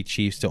Kansas City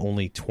Chiefs to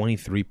only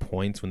 23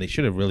 points when they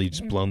should have really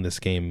just blown this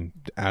game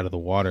out of the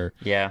water.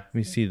 Yeah. Let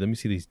me see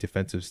these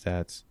defensive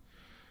stats.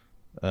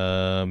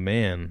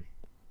 Man,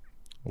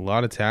 a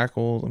lot of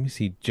tackles. Let me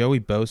see. Joey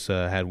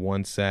Bosa had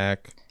one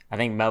sack. I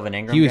think Melvin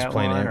Ingram got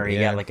one, or he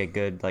got a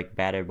good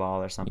batted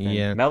ball or something.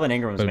 Yeah, Melvin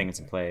Ingram was making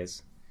some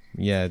plays.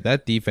 Yeah,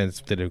 that defense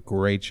did a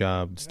great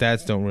job.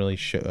 Stats don't really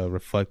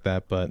reflect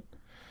that, but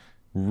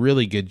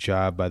really good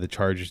job by the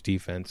Chargers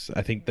defense.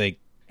 I think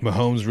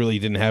Mahomes really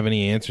didn't have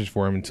any answers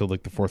for him until the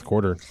fourth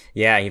quarter.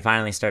 Yeah, he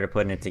finally started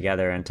putting it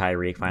together, and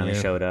Tyreek finally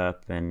showed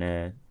up, and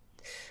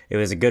it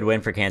was a good win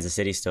for Kansas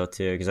City still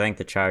too, because I think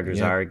the Chargers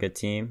are a good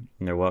team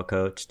and they're well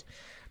coached.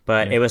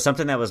 But it was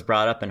something that was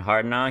brought up in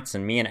Hard Knocks,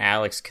 and me and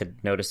Alex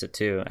could notice it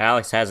too.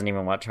 Alex hasn't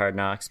even watched Hard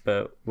Knocks,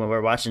 but when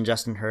we're watching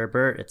Justin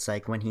Herbert, it's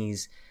when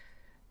he's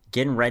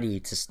getting ready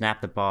to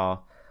snap the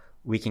ball,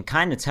 we can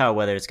kind of tell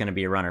whether it's going to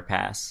be a run or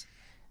pass.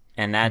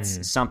 And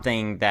that's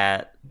something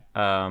that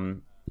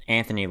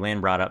Anthony Lynn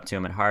brought up to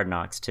him at Hard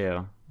Knocks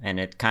too. And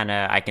it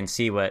I can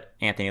see what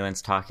Anthony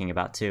Lynn's talking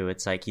about too.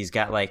 It's he's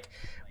got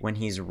when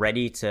he's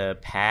ready to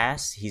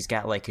pass, he's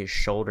got his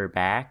shoulder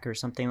back or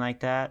something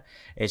like that.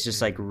 It's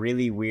just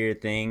really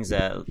weird things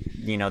that,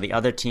 the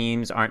other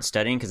teams aren't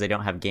studying because they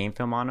don't have game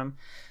film on him.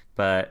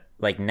 But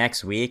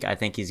next week, I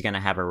think he's going to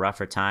have a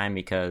rougher time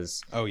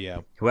because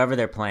whoever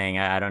they're playing,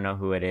 I don't know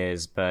who it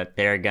is, but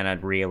they're going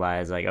to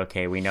realize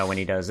okay, we know when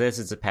he does this,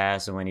 it's a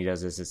pass, and when he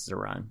does this, it's a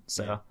run.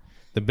 So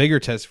the bigger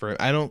test for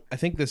him. I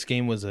think this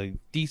game was a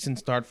decent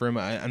start for him.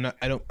 I'm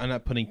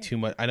not putting too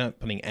much. I'm not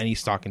putting any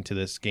stock into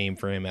this game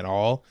for him at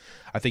all.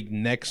 I think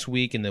next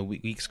week and the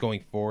weeks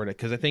going forward,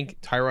 because I think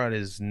Tyrod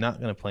is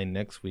not going to play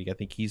next week. I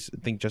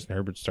think Justin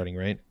Herbert's starting,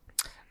 right?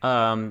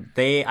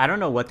 I don't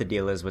know what the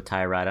deal is with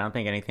Tyrod. I don't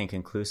think anything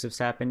conclusive's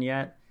happened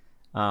yet.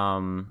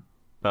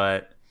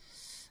 But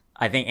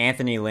I think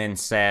Anthony Lynn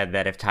said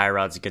that if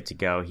Tyrod's good to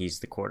go,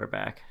 he's the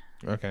quarterback.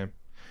 Okay.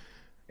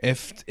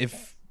 If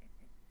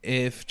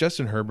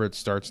Justin Herbert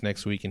starts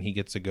next week and he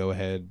gets a go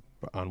ahead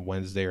on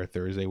Wednesday or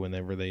Thursday,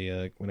 whenever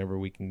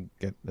we can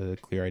get a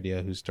clear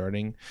idea who's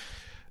starting,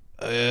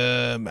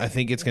 I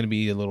think it's going to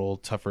be a little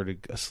tougher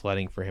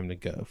sledding for him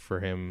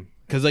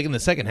because like in the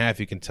second half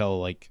you can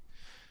tell like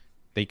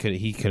he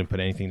couldn't put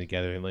anything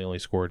together and they only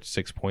scored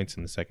 6 points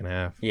in the second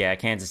half. Yeah,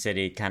 Kansas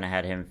City kind of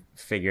had him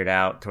figured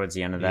out towards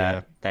the end of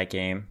that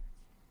game.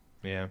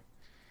 Yeah.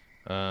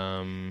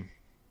 Let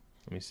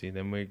me see.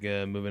 Then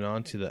we're moving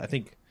on to I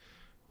think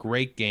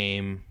great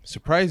game,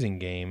 surprising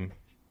game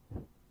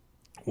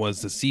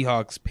was the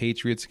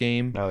Seahawks-Patriots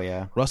game. Oh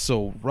yeah.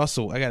 Russell,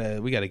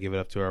 we gotta give it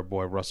up to our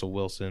boy Russell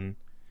Wilson.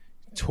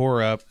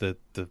 Tore up the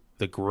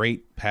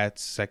great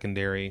Pats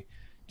secondary.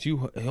 He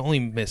only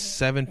missed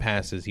 7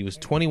 passes. He was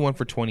 21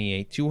 for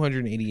 28,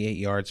 288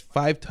 yards,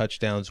 5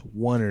 touchdowns,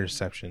 1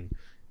 interception.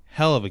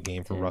 Hell of a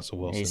game for Russell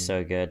Wilson. He's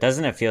so good.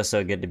 Doesn't it feel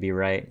so good to be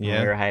right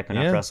when we were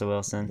hyping up Russell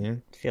Wilson? Yeah.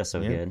 It feels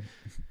so good.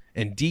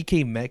 And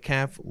DK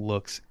Metcalf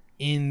looks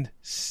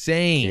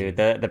insane. Dude,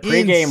 the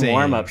pregame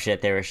warm-up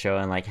shit they were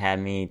showing like had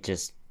me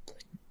just...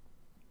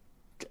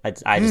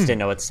 I just didn't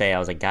know what to say. I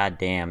was like, God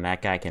damn,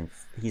 that guy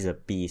he's a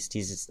beast.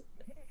 He's just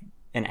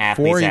an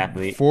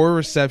athlete. 4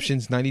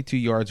 receptions, 92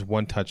 yards,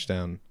 1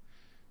 touchdown.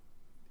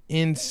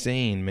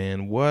 Insane,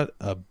 man. What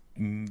a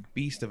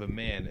beast of a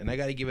man. And I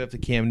got to give it up to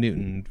Cam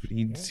Newton.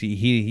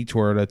 He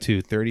tore it up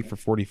too. 30 for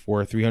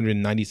 44,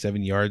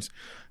 397 yards,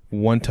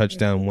 1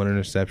 touchdown, 1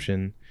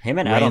 interception. Him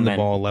and ran Edelman the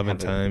ball 11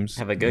 times.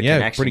 Have a good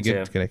connection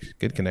pretty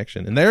good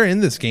connection. And they're in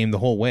this game the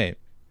whole way.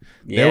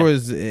 Yeah. There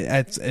was,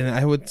 and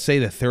I would say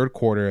the third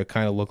quarter, it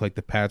kind of looked like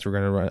the Pats were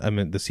going to run. I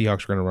mean, the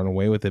Seahawks were going to run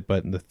away with it,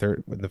 but in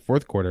the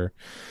fourth quarter,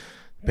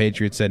 the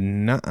Patriots said,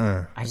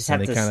 "Nuh-uh." I just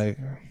have to.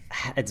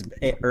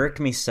 It irked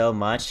me so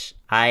much.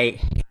 I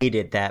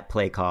hated that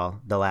play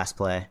call, the last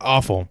play.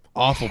 Awful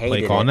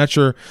play call. I'm not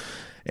sure.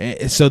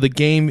 So the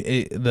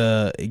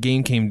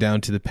game came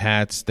down to the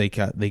Pats. They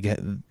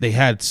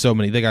got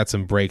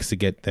some breaks to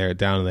get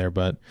down there,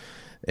 but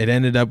it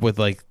ended up with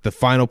like the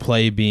final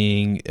play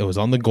being it was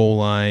on the goal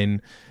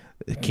line.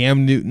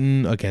 Cam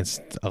Newton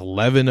against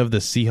 11 of the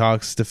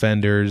Seahawks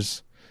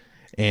defenders,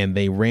 and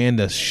they ran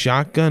the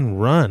shotgun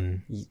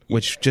run,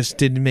 which just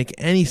didn't make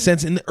any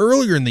sense. And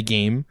earlier in the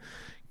game,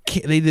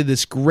 they did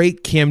this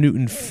great Cam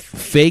Newton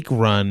fake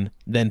run,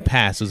 then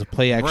pass. It was a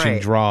play action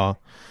draw.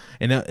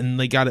 And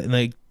they got it. And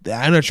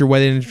I'm not sure why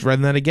they didn't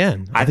run that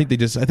again. I think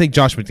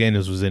Josh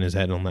McDaniels was in his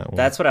head on that one.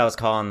 That's what I was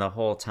calling the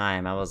whole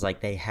time. I was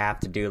like, they have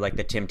to do like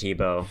the Tim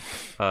Tebow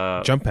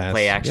jump pass,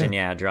 play action,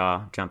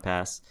 jump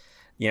pass.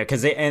 You know,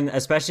 because and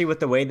especially with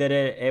the way that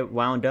it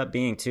wound up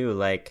being too.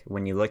 Like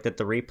when you looked at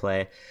the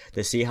replay,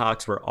 the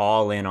Seahawks were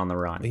all in on the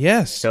run.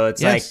 Yes. So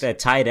it's like the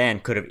tight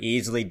end could have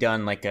easily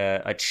done like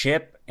a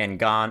chip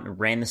and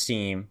ran the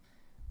seam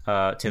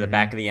to the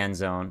back of the end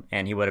zone,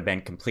 and he would have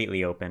been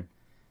completely open.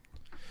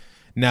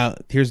 Now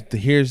here's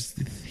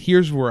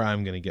where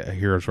I'm gonna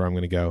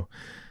go.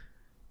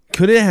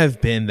 Could it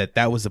have been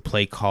that was a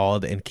play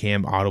called and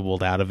Cam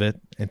audibled out of it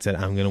and said,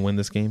 "I'm gonna win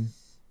this game"?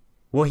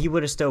 Well, he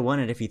would have still won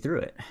it if he threw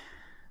it.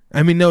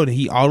 I mean, no,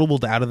 he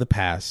audibled out of the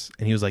pass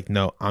and he was like,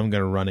 "No, I'm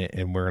gonna run it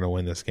and we're gonna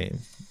win this game."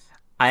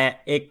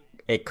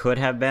 It could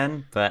have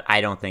been, but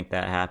I don't think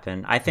that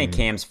happened. I think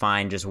Cam's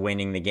fine just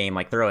winning the game,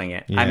 like throwing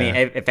it. Yeah, I mean,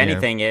 if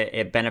anything,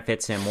 it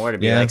benefits him more to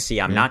be like, "See,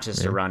 I'm not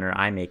just a runner;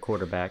 I'm a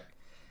quarterback."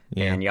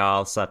 Yeah. And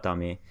y'all slept on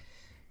me,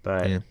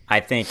 but I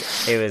think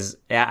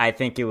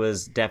it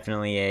was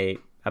definitely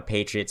a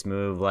Patriots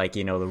move. Like,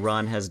 you know, the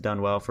run has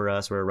done well for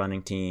us. We're a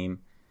running team,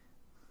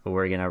 but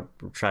we're gonna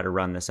try to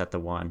run this at the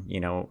 1. You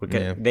know,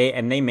 because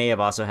they may have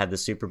also had the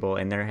Super Bowl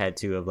in their head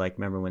too. Of like,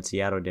 remember when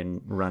Seattle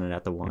didn't run it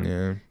at the 1?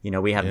 Yeah. You know,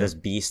 we have this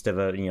beast of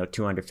a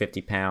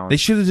 250 pounds. They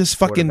should have just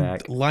fucking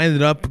lined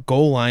it up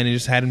goal line and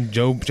just had him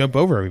jump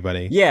over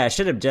everybody. Yeah, it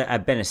should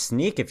have been a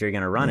sneak if you're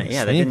gonna run it.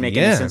 Yeah, that didn't make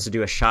any sense to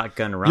do a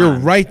shotgun run. You're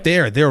right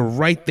there. They're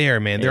right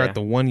there, man. They're at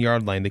the 1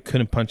 yard line. They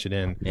couldn't punch it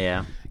in.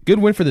 Yeah. Good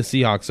win for the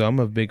Seahawks. So I'm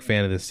a big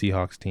fan of the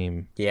Seahawks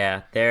team.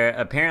 Yeah,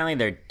 apparently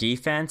their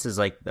defense is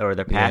or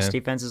their pass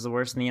defense is the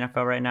worst in the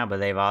NFL right now. But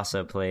they've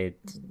also played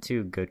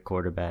 2 good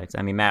quarterbacks.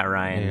 I mean, Matt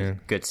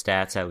Ryan, good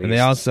stats at least.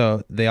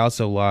 And they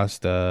also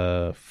lost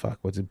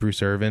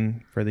Bruce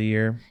Irvin for the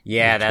year.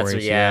 Yeah,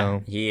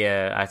 he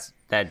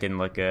that didn't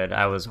look good.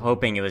 I was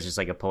hoping it was just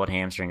like a pulled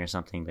hamstring or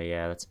something, but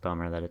yeah, that's a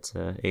bummer that it's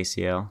a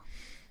ACL.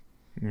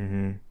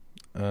 Mm-hmm.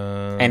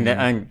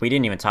 And we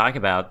didn't even talk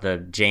about the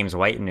James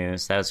White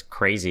news. That was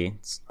crazy.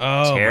 It's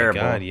terrible.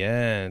 My God,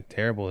 yeah,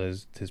 terrible.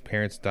 His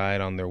parents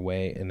died on their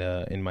way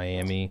in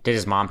Miami. Did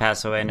his mom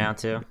pass away now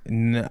too?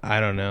 No,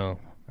 I don't know.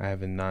 I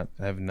have not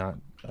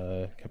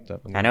kept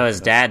up. I know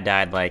his dad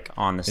died like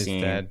on the His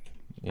scene. dad,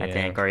 yeah. I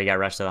think, or he got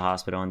rushed to the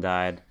hospital and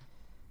died.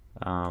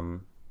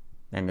 And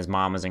his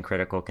mom was in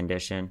critical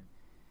condition.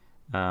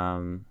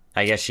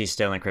 I guess she's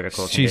still in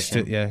critical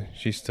condition.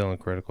 She's still in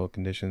critical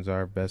conditions.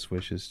 Our best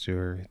wishes to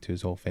her, to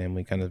his whole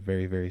family. Kind of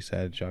very, very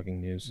sad,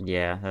 shocking news.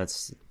 Yeah,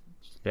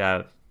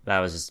 that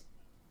was just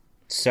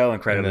so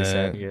incredibly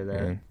sad to hear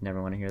that. Yeah.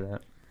 Never want to hear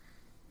that.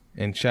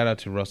 And shout out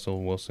to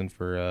Russell Wilson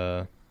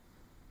for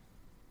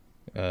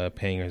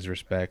paying his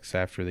respects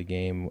after the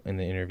game in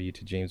the interview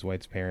to James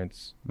White's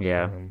parents.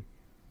 Yeah.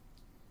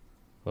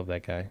 Love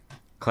that guy.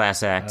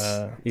 Class act.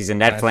 He's a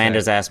Ned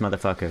Flanders ass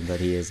motherfucker, but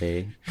he is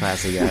a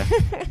classy guy.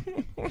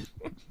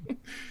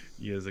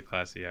 He is a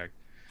classy act.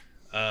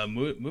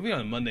 Moving on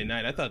to Monday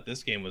night, I thought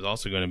this game was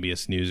also going to be a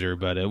snoozer,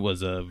 but it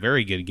was a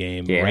very good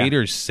game. Yeah.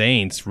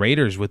 Raiders-Saints.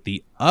 Raiders with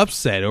the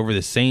upset over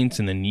the Saints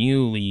in the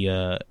newly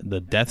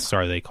the Death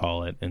Star, they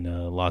call it, in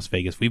Las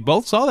Vegas. We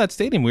both saw that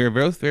stadium. We were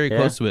both very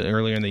close to it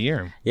earlier in the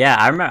year. Yeah,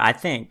 I remember. I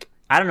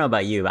don't know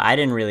about you, but I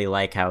didn't really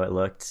like how it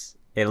looked.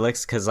 It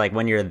looks, because like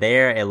when you're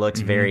there, it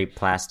looks very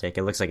plastic.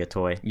 It looks like a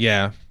toy.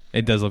 Yeah,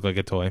 it does look like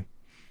a toy.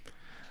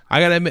 I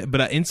gotta admit,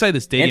 but inside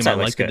the stadium, I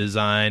like the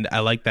design. I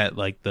like that,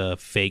 like the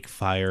fake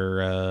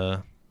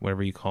fire,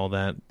 whatever you call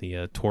that,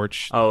 the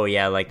torch. Oh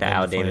yeah, like the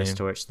Al Davis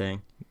torch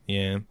thing.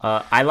 Yeah,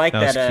 I like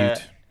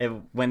that.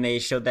 Cute. When they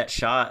showed that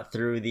shot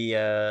through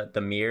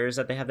the mirrors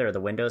that they have there, or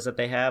the windows that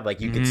they have,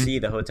 like you could see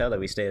the hotel that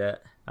we stayed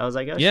at. I was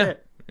like, oh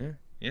shit,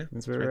 yeah,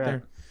 that's where we're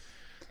at.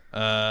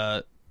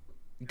 I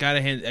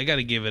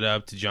gotta give it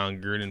up to John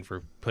Gruden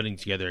for putting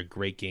together a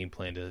great game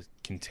plan to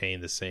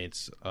contain the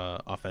Saints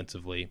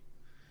offensively.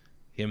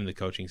 Him and the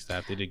coaching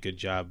staff, they did a good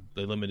job.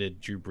 They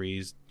limited Drew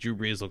Brees. Drew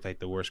Brees looked like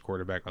the worst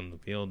quarterback on the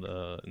field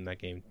in that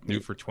game.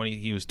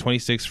 He was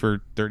 26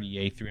 for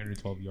 38,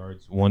 312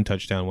 yards, 1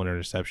 touchdown, 1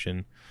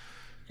 interception.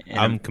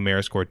 Alvin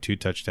Kamara scored 2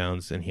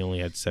 touchdowns, and he only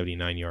had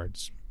 79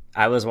 yards.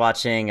 I was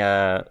watching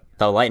the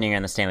Lightning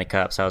and the Stanley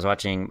Cup, so I was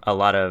watching a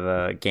lot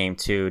of Game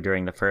 2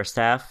 during the first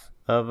half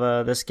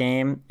of this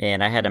game,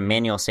 and I had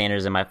Emmanuel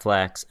Sanders in my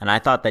flex, and I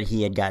thought that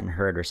he had gotten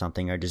hurt or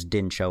something, or just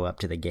didn't show up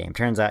to the game.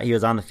 Turns out he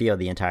was on the field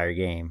the entire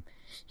game.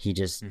 He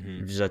just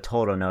it was a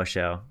total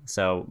no-show.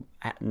 So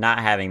not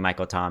having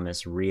Michael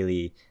Thomas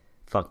really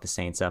fucked the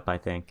Saints up, I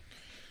think.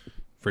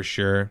 For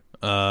sure.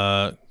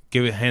 Hand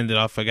it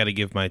off. I got to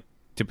give my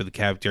tip of the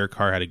cap. Derek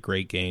Carr had a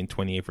great game,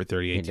 28 for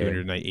 38,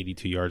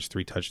 282 yards,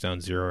 3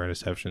 touchdowns, 0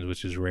 interceptions,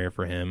 which is rare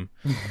for him.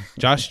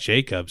 Josh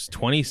Jacobs,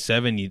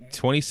 27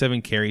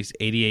 carries,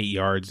 88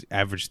 yards,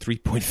 averaged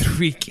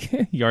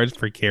 3.3 yards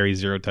per carry,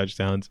 0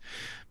 touchdowns.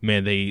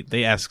 Man,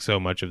 they ask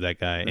so much of that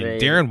guy.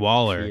 And Darren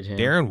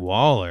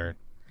Waller,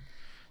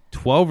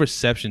 12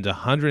 receptions,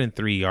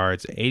 103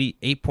 yards,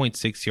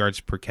 8.6 yards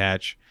per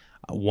catch,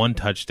 1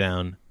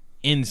 touchdown.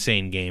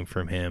 Insane game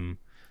from him.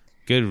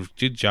 Good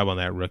job on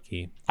that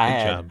rookie.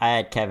 I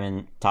had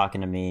Kevin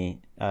talking to me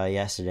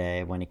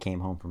yesterday when he came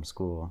home from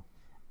school,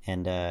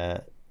 and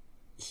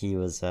he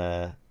was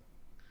we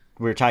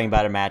were talking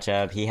about a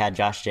matchup. He had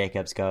Josh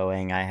Jacobs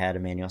going. I had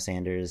Emmanuel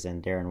Sanders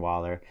and Darren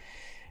Waller.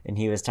 And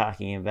he was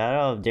talking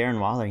about, Darren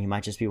Waller, he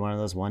might just be one of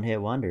those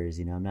one-hit wonders.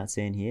 You know, I'm not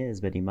saying he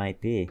is, but he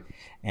might be.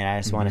 And I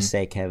just want to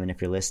say, Kevin,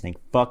 if you're listening,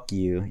 fuck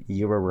you.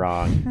 You were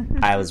wrong.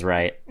 I was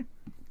right.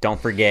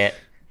 Don't forget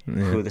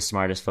who the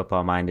smartest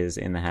football mind is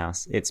in the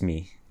house. It's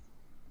me.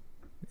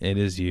 It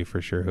is you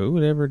for sure. Who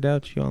would ever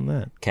doubt you on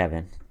that?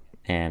 Kevin.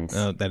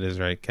 Oh, that is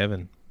right,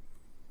 Kevin.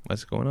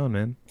 What's going on,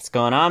 man? What's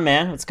going on,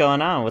 man? What's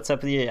going on? What's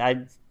up with you?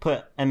 I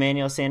put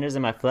Emmanuel Sanders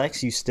in my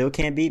flex. You still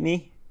can't beat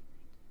me?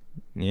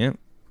 Yeah.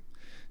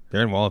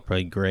 Darren Waller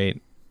played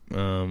great.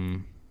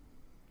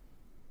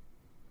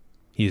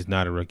 He's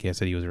not a rookie. I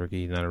said he was a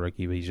rookie. He's not a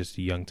rookie, but he's just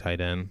a young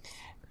tight end.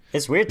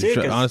 It's weird, too,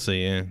 because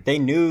honestly, yeah. They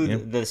knew,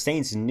 the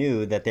Saints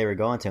knew that they were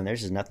going to him. There's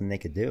just nothing they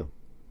could do.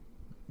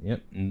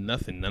 Yep,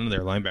 nothing. None of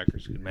their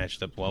linebackers could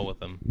match up well with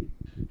them.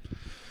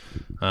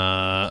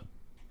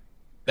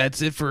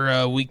 That's it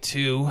for week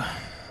 2.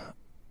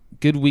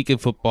 Good week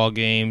of football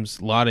games.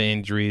 A lot of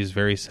injuries.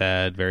 Very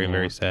sad.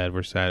 Very sad.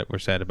 We're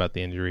sad about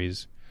the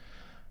injuries.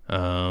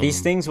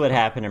 These things would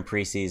happen in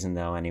preseason,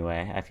 though.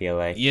 Anyway, I feel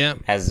like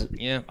as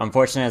Yeah.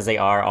 unfortunate as they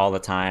are all the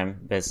time,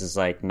 this is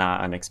like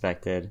not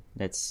unexpected.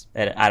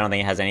 I don't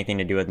think it has anything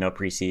to do with no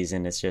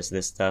preseason. It's just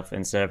this stuff,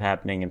 instead of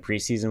happening in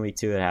preseason week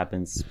 2, it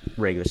happens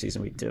regular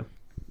season week 2.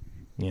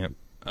 Yeah.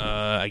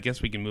 I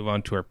guess we can move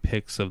on to our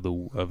picks of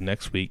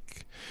next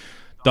week.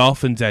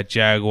 Dolphins at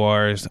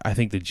Jaguars. I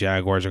think the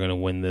Jaguars are going to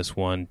win this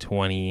one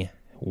 21.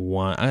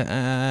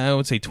 I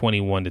would say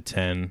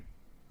 21-10.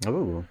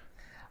 Ooh.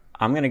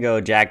 I'm going to go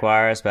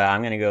Jaguars, but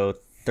I'm going to go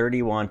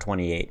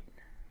 31-28. I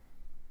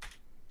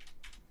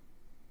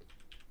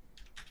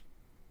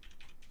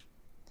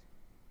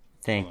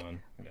think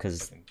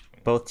because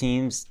both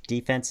teams'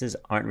 defenses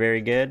aren't very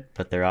good,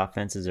 but their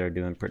offenses are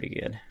doing pretty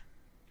good.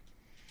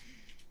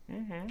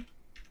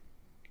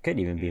 Could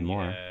even be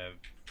more.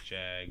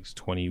 Jags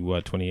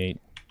 28.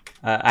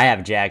 I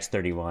have Jags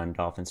 31,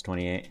 Dolphins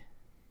 28.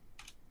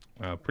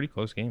 Pretty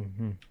close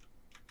game.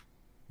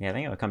 Yeah, I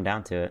think it'll come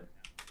down to it.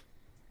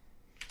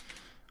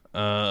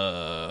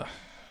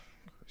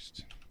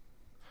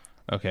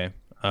 Okay.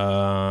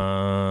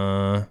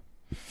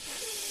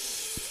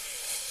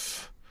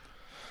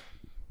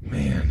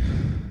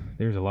 Man,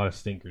 there's a lot of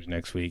stinkers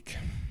next week.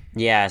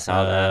 Yeah, I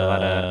saw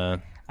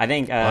that. I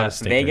think Vegas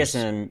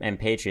stinkers. and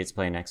Patriots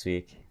play next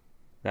week.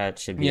 That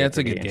should be it's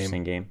a good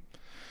interesting game.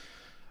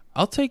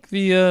 I'll take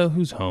the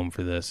who's home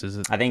for this? Is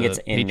it? I think it's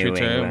in Patriots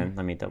New England.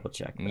 Let me double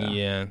check.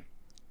 Yeah.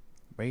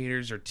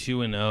 Raiders are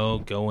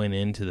 2-0 going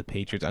into the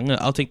Patriots.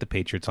 I'll take the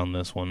Patriots on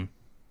this one.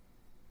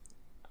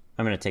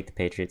 I'm gonna take the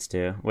Patriots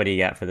too. What do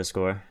you got for the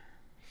score?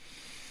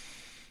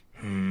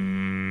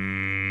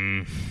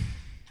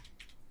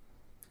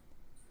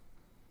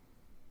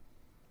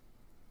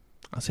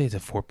 I'll say it's a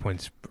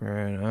 4-point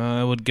spread.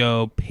 I would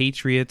go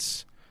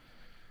Patriots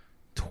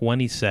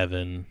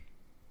 27,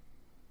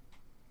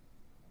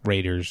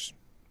 Raiders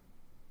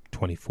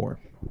 24.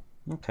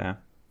 Okay.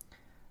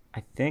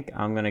 I think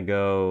I'm gonna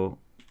go.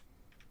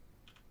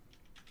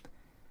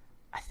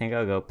 I think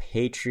I'll go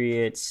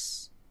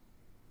Patriots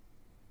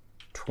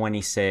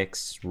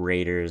 26,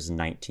 Raiders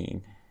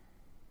 19.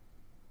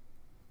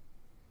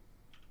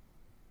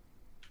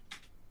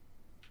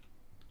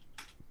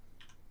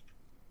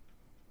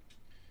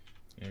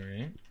 All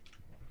right.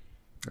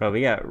 Oh,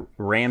 we got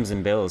Rams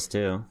and Bills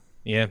too.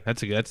 Yeah, I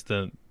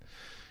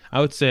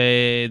would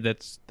say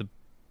that's the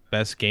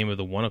best game of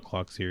the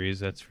 1:00 series.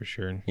 That's for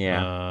sure.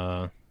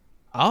 Yeah.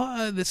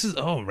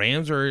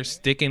 Rams are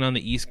sticking on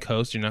the East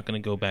Coast. You're not going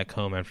to go back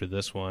home after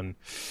this one.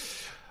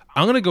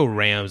 I'm going to go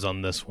Rams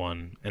on this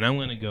one, and I'm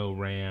going to go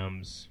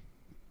Rams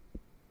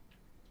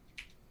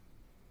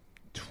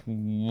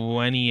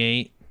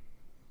 28-17.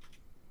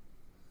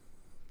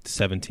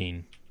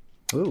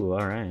 Ooh,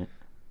 all right.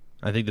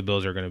 I think the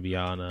Bills are going to be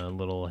on a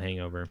little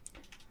hangover.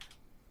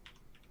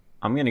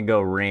 I'm going to go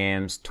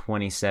Rams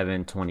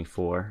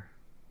 27-24.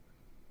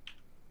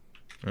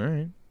 All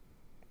right.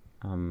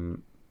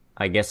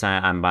 I guess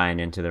I'm buying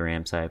into the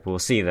Rams hype. We'll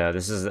see though.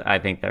 This is, I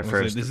think, their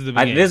first. This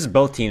is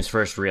both teams'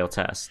 first real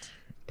test.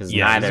 This is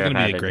going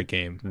to be a great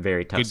game.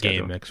 Very tough. Good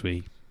schedule. game next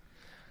week.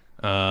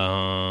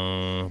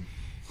 I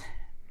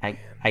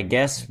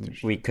guess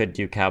we could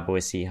do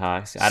Cowboys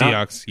Seahawks.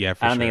 Seahawks, yeah.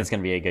 I don't think it's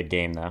going to be a good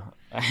game though.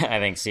 I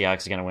think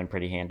Seahawks are going to win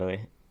pretty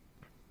handily.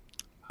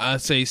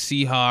 I'd say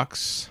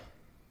Seahawks.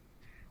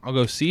 I'll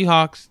go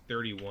Seahawks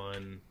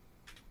 31,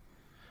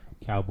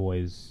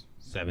 Cowboys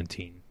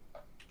 17.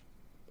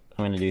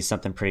 I'm going to do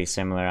something pretty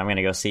similar. I'm going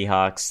to go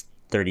Seahawks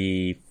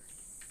 30.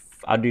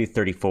 I'll do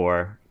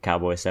 34,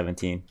 Cowboys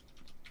 17.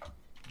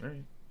 All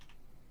right.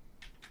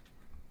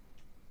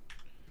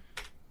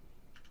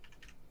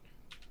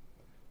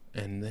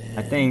 And then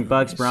I think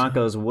Bucks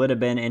Broncos would have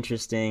been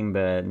interesting,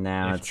 but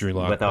now it's,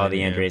 with all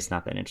the injuries, it's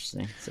not that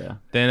interesting. So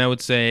then I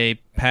would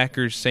say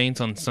Packers Saints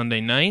on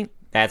Sunday night.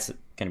 That's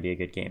going to be a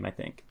good game, I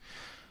think.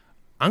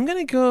 I'm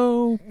going to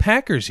go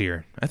Packers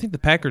here. I think the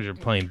Packers are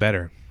playing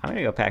better. I'm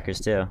going to go Packers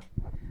too.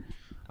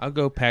 I'll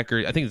go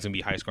Packers. I think it's going to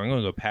be high score. I'm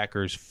going to go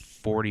Packers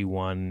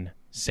 41,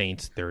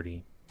 Saints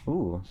 30.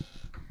 Ooh.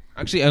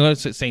 Actually, I'm going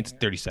to say Saints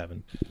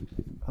 37.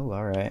 Oh,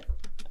 all right.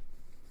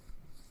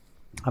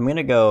 I'm going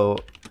to go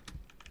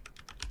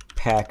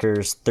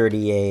Packers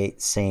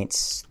 38,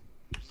 Saints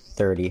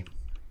 30.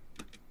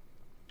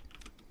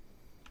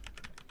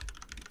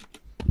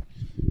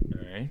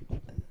 All right.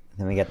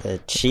 Then we got the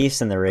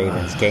Chiefs and the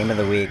Ravens. Game of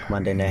the week,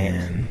 Monday night.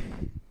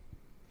 Man.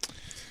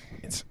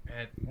 It's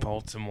at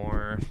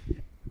Baltimore.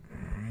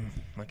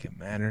 Like it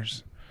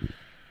matters. At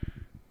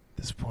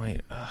this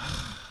point,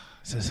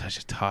 this is such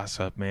a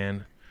toss-up,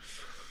 man.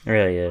 It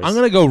really is. I'm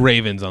going to go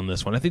Ravens on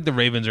this one. I think the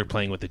Ravens are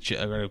playing with are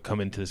going to come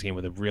into this game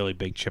with a really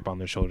big chip on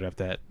their shoulder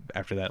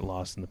after that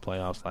loss in the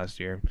playoffs last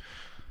year.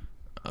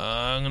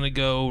 I'm going to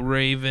go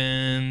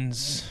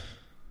Ravens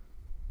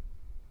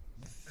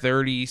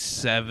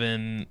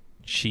 37,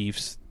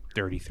 Chiefs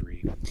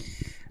 33.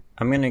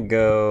 I'm going to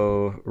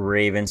go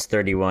Ravens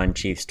 31,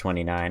 Chiefs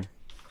 29.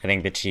 I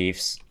think the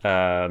Chiefs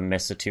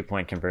missed a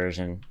 2-point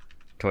conversion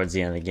towards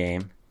the end of the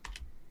game.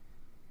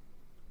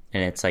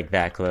 And it's like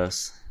that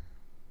close.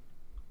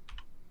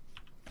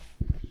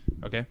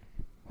 Okay.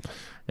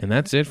 And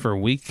that's it for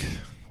week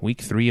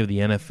 3 of the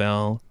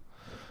NFL.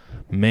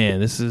 Man,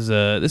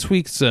 this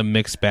week's a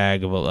mixed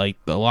bag of a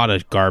lot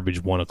of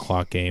garbage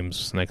 1:00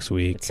 games next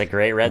week. It's a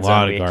great red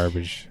zone week. A lot of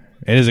garbage.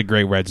 It is a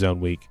great red zone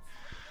week.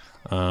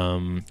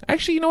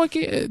 Actually, you know what?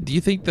 Who do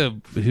you think who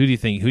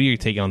are you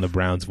taking on the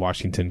Browns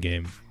Washington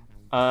game?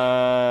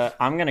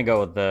 I'm gonna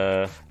go with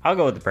I'll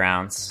go with the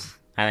Browns.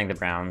 I think the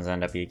Browns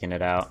end up eking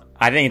it out.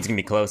 I think it's gonna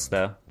be close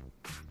though.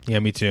 Yeah,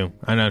 me too.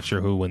 I'm not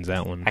sure who wins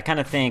that one. I kind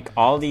of think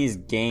all these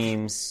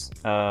games.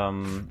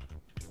 I'm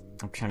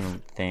trying to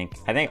think.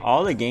 I think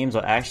all the games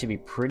will actually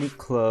be pretty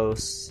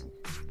close,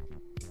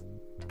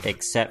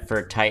 except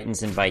for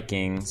Titans and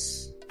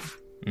Vikings,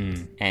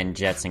 and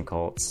Jets and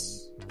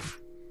Colts,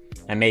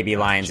 and maybe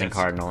Lions and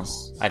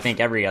Cardinals. I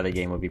think every other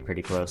game will be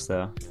pretty close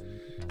though.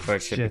 Or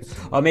it should be.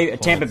 Oh, maybe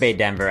Tampa Bay,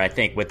 Denver. I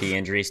think with the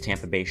injuries,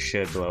 Tampa Bay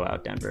should blow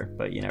out Denver,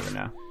 but you never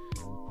know.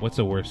 What's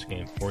the worst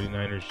game?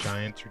 49ers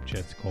Giants or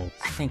Jets Colts?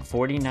 I think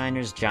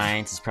 49ers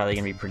Giants is probably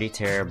going to be pretty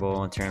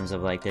terrible in terms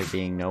of like there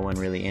being no one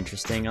really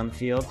interesting on the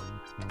field.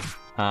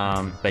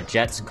 But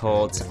Jets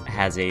Colts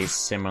has a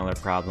similar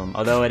problem,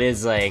 although it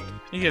is like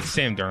you get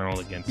Sam Darnold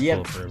against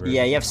Philip Rivers.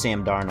 Yeah, you have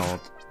Sam Darnold,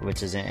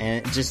 which is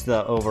and just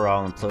the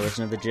overall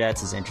implosion of the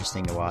Jets is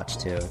interesting to watch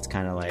too. It's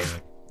kind of like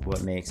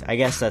what makes, I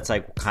guess that's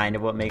like kind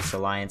of what makes the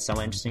Lions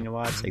so interesting to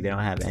watch. Like they don't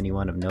have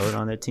anyone of note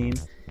on their team,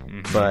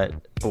 but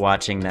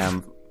watching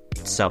them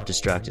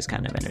self-destruct is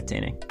kind of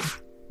entertaining.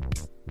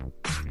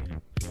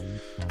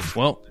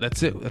 Well,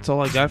 that's it. That's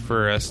all I got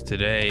for us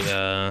today.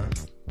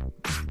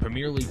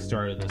 Premier League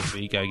started this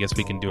week. I guess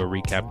we can do a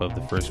recap of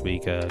the first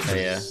week.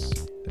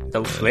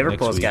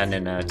 Liverpool's gotten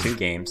in 2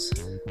 games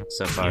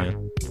so far. Yeah.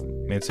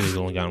 Man City's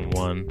only gotten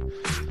 1.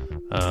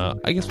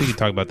 I guess we can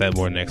talk about that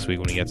more next week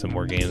when we get some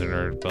more games under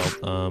our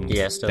belt.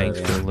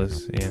 Thanks for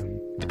listening.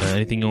 Yeah.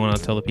 Anything you want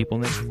to tell the people,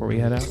 Nick, before we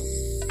head out?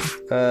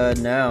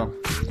 No.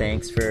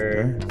 Thanks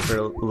for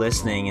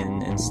listening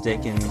and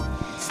sticking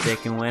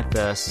with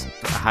us.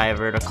 High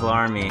Vertical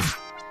Army.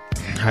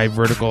 High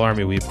Vertical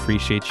Army, we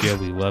appreciate you.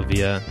 We love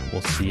you.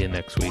 We'll see you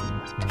next week.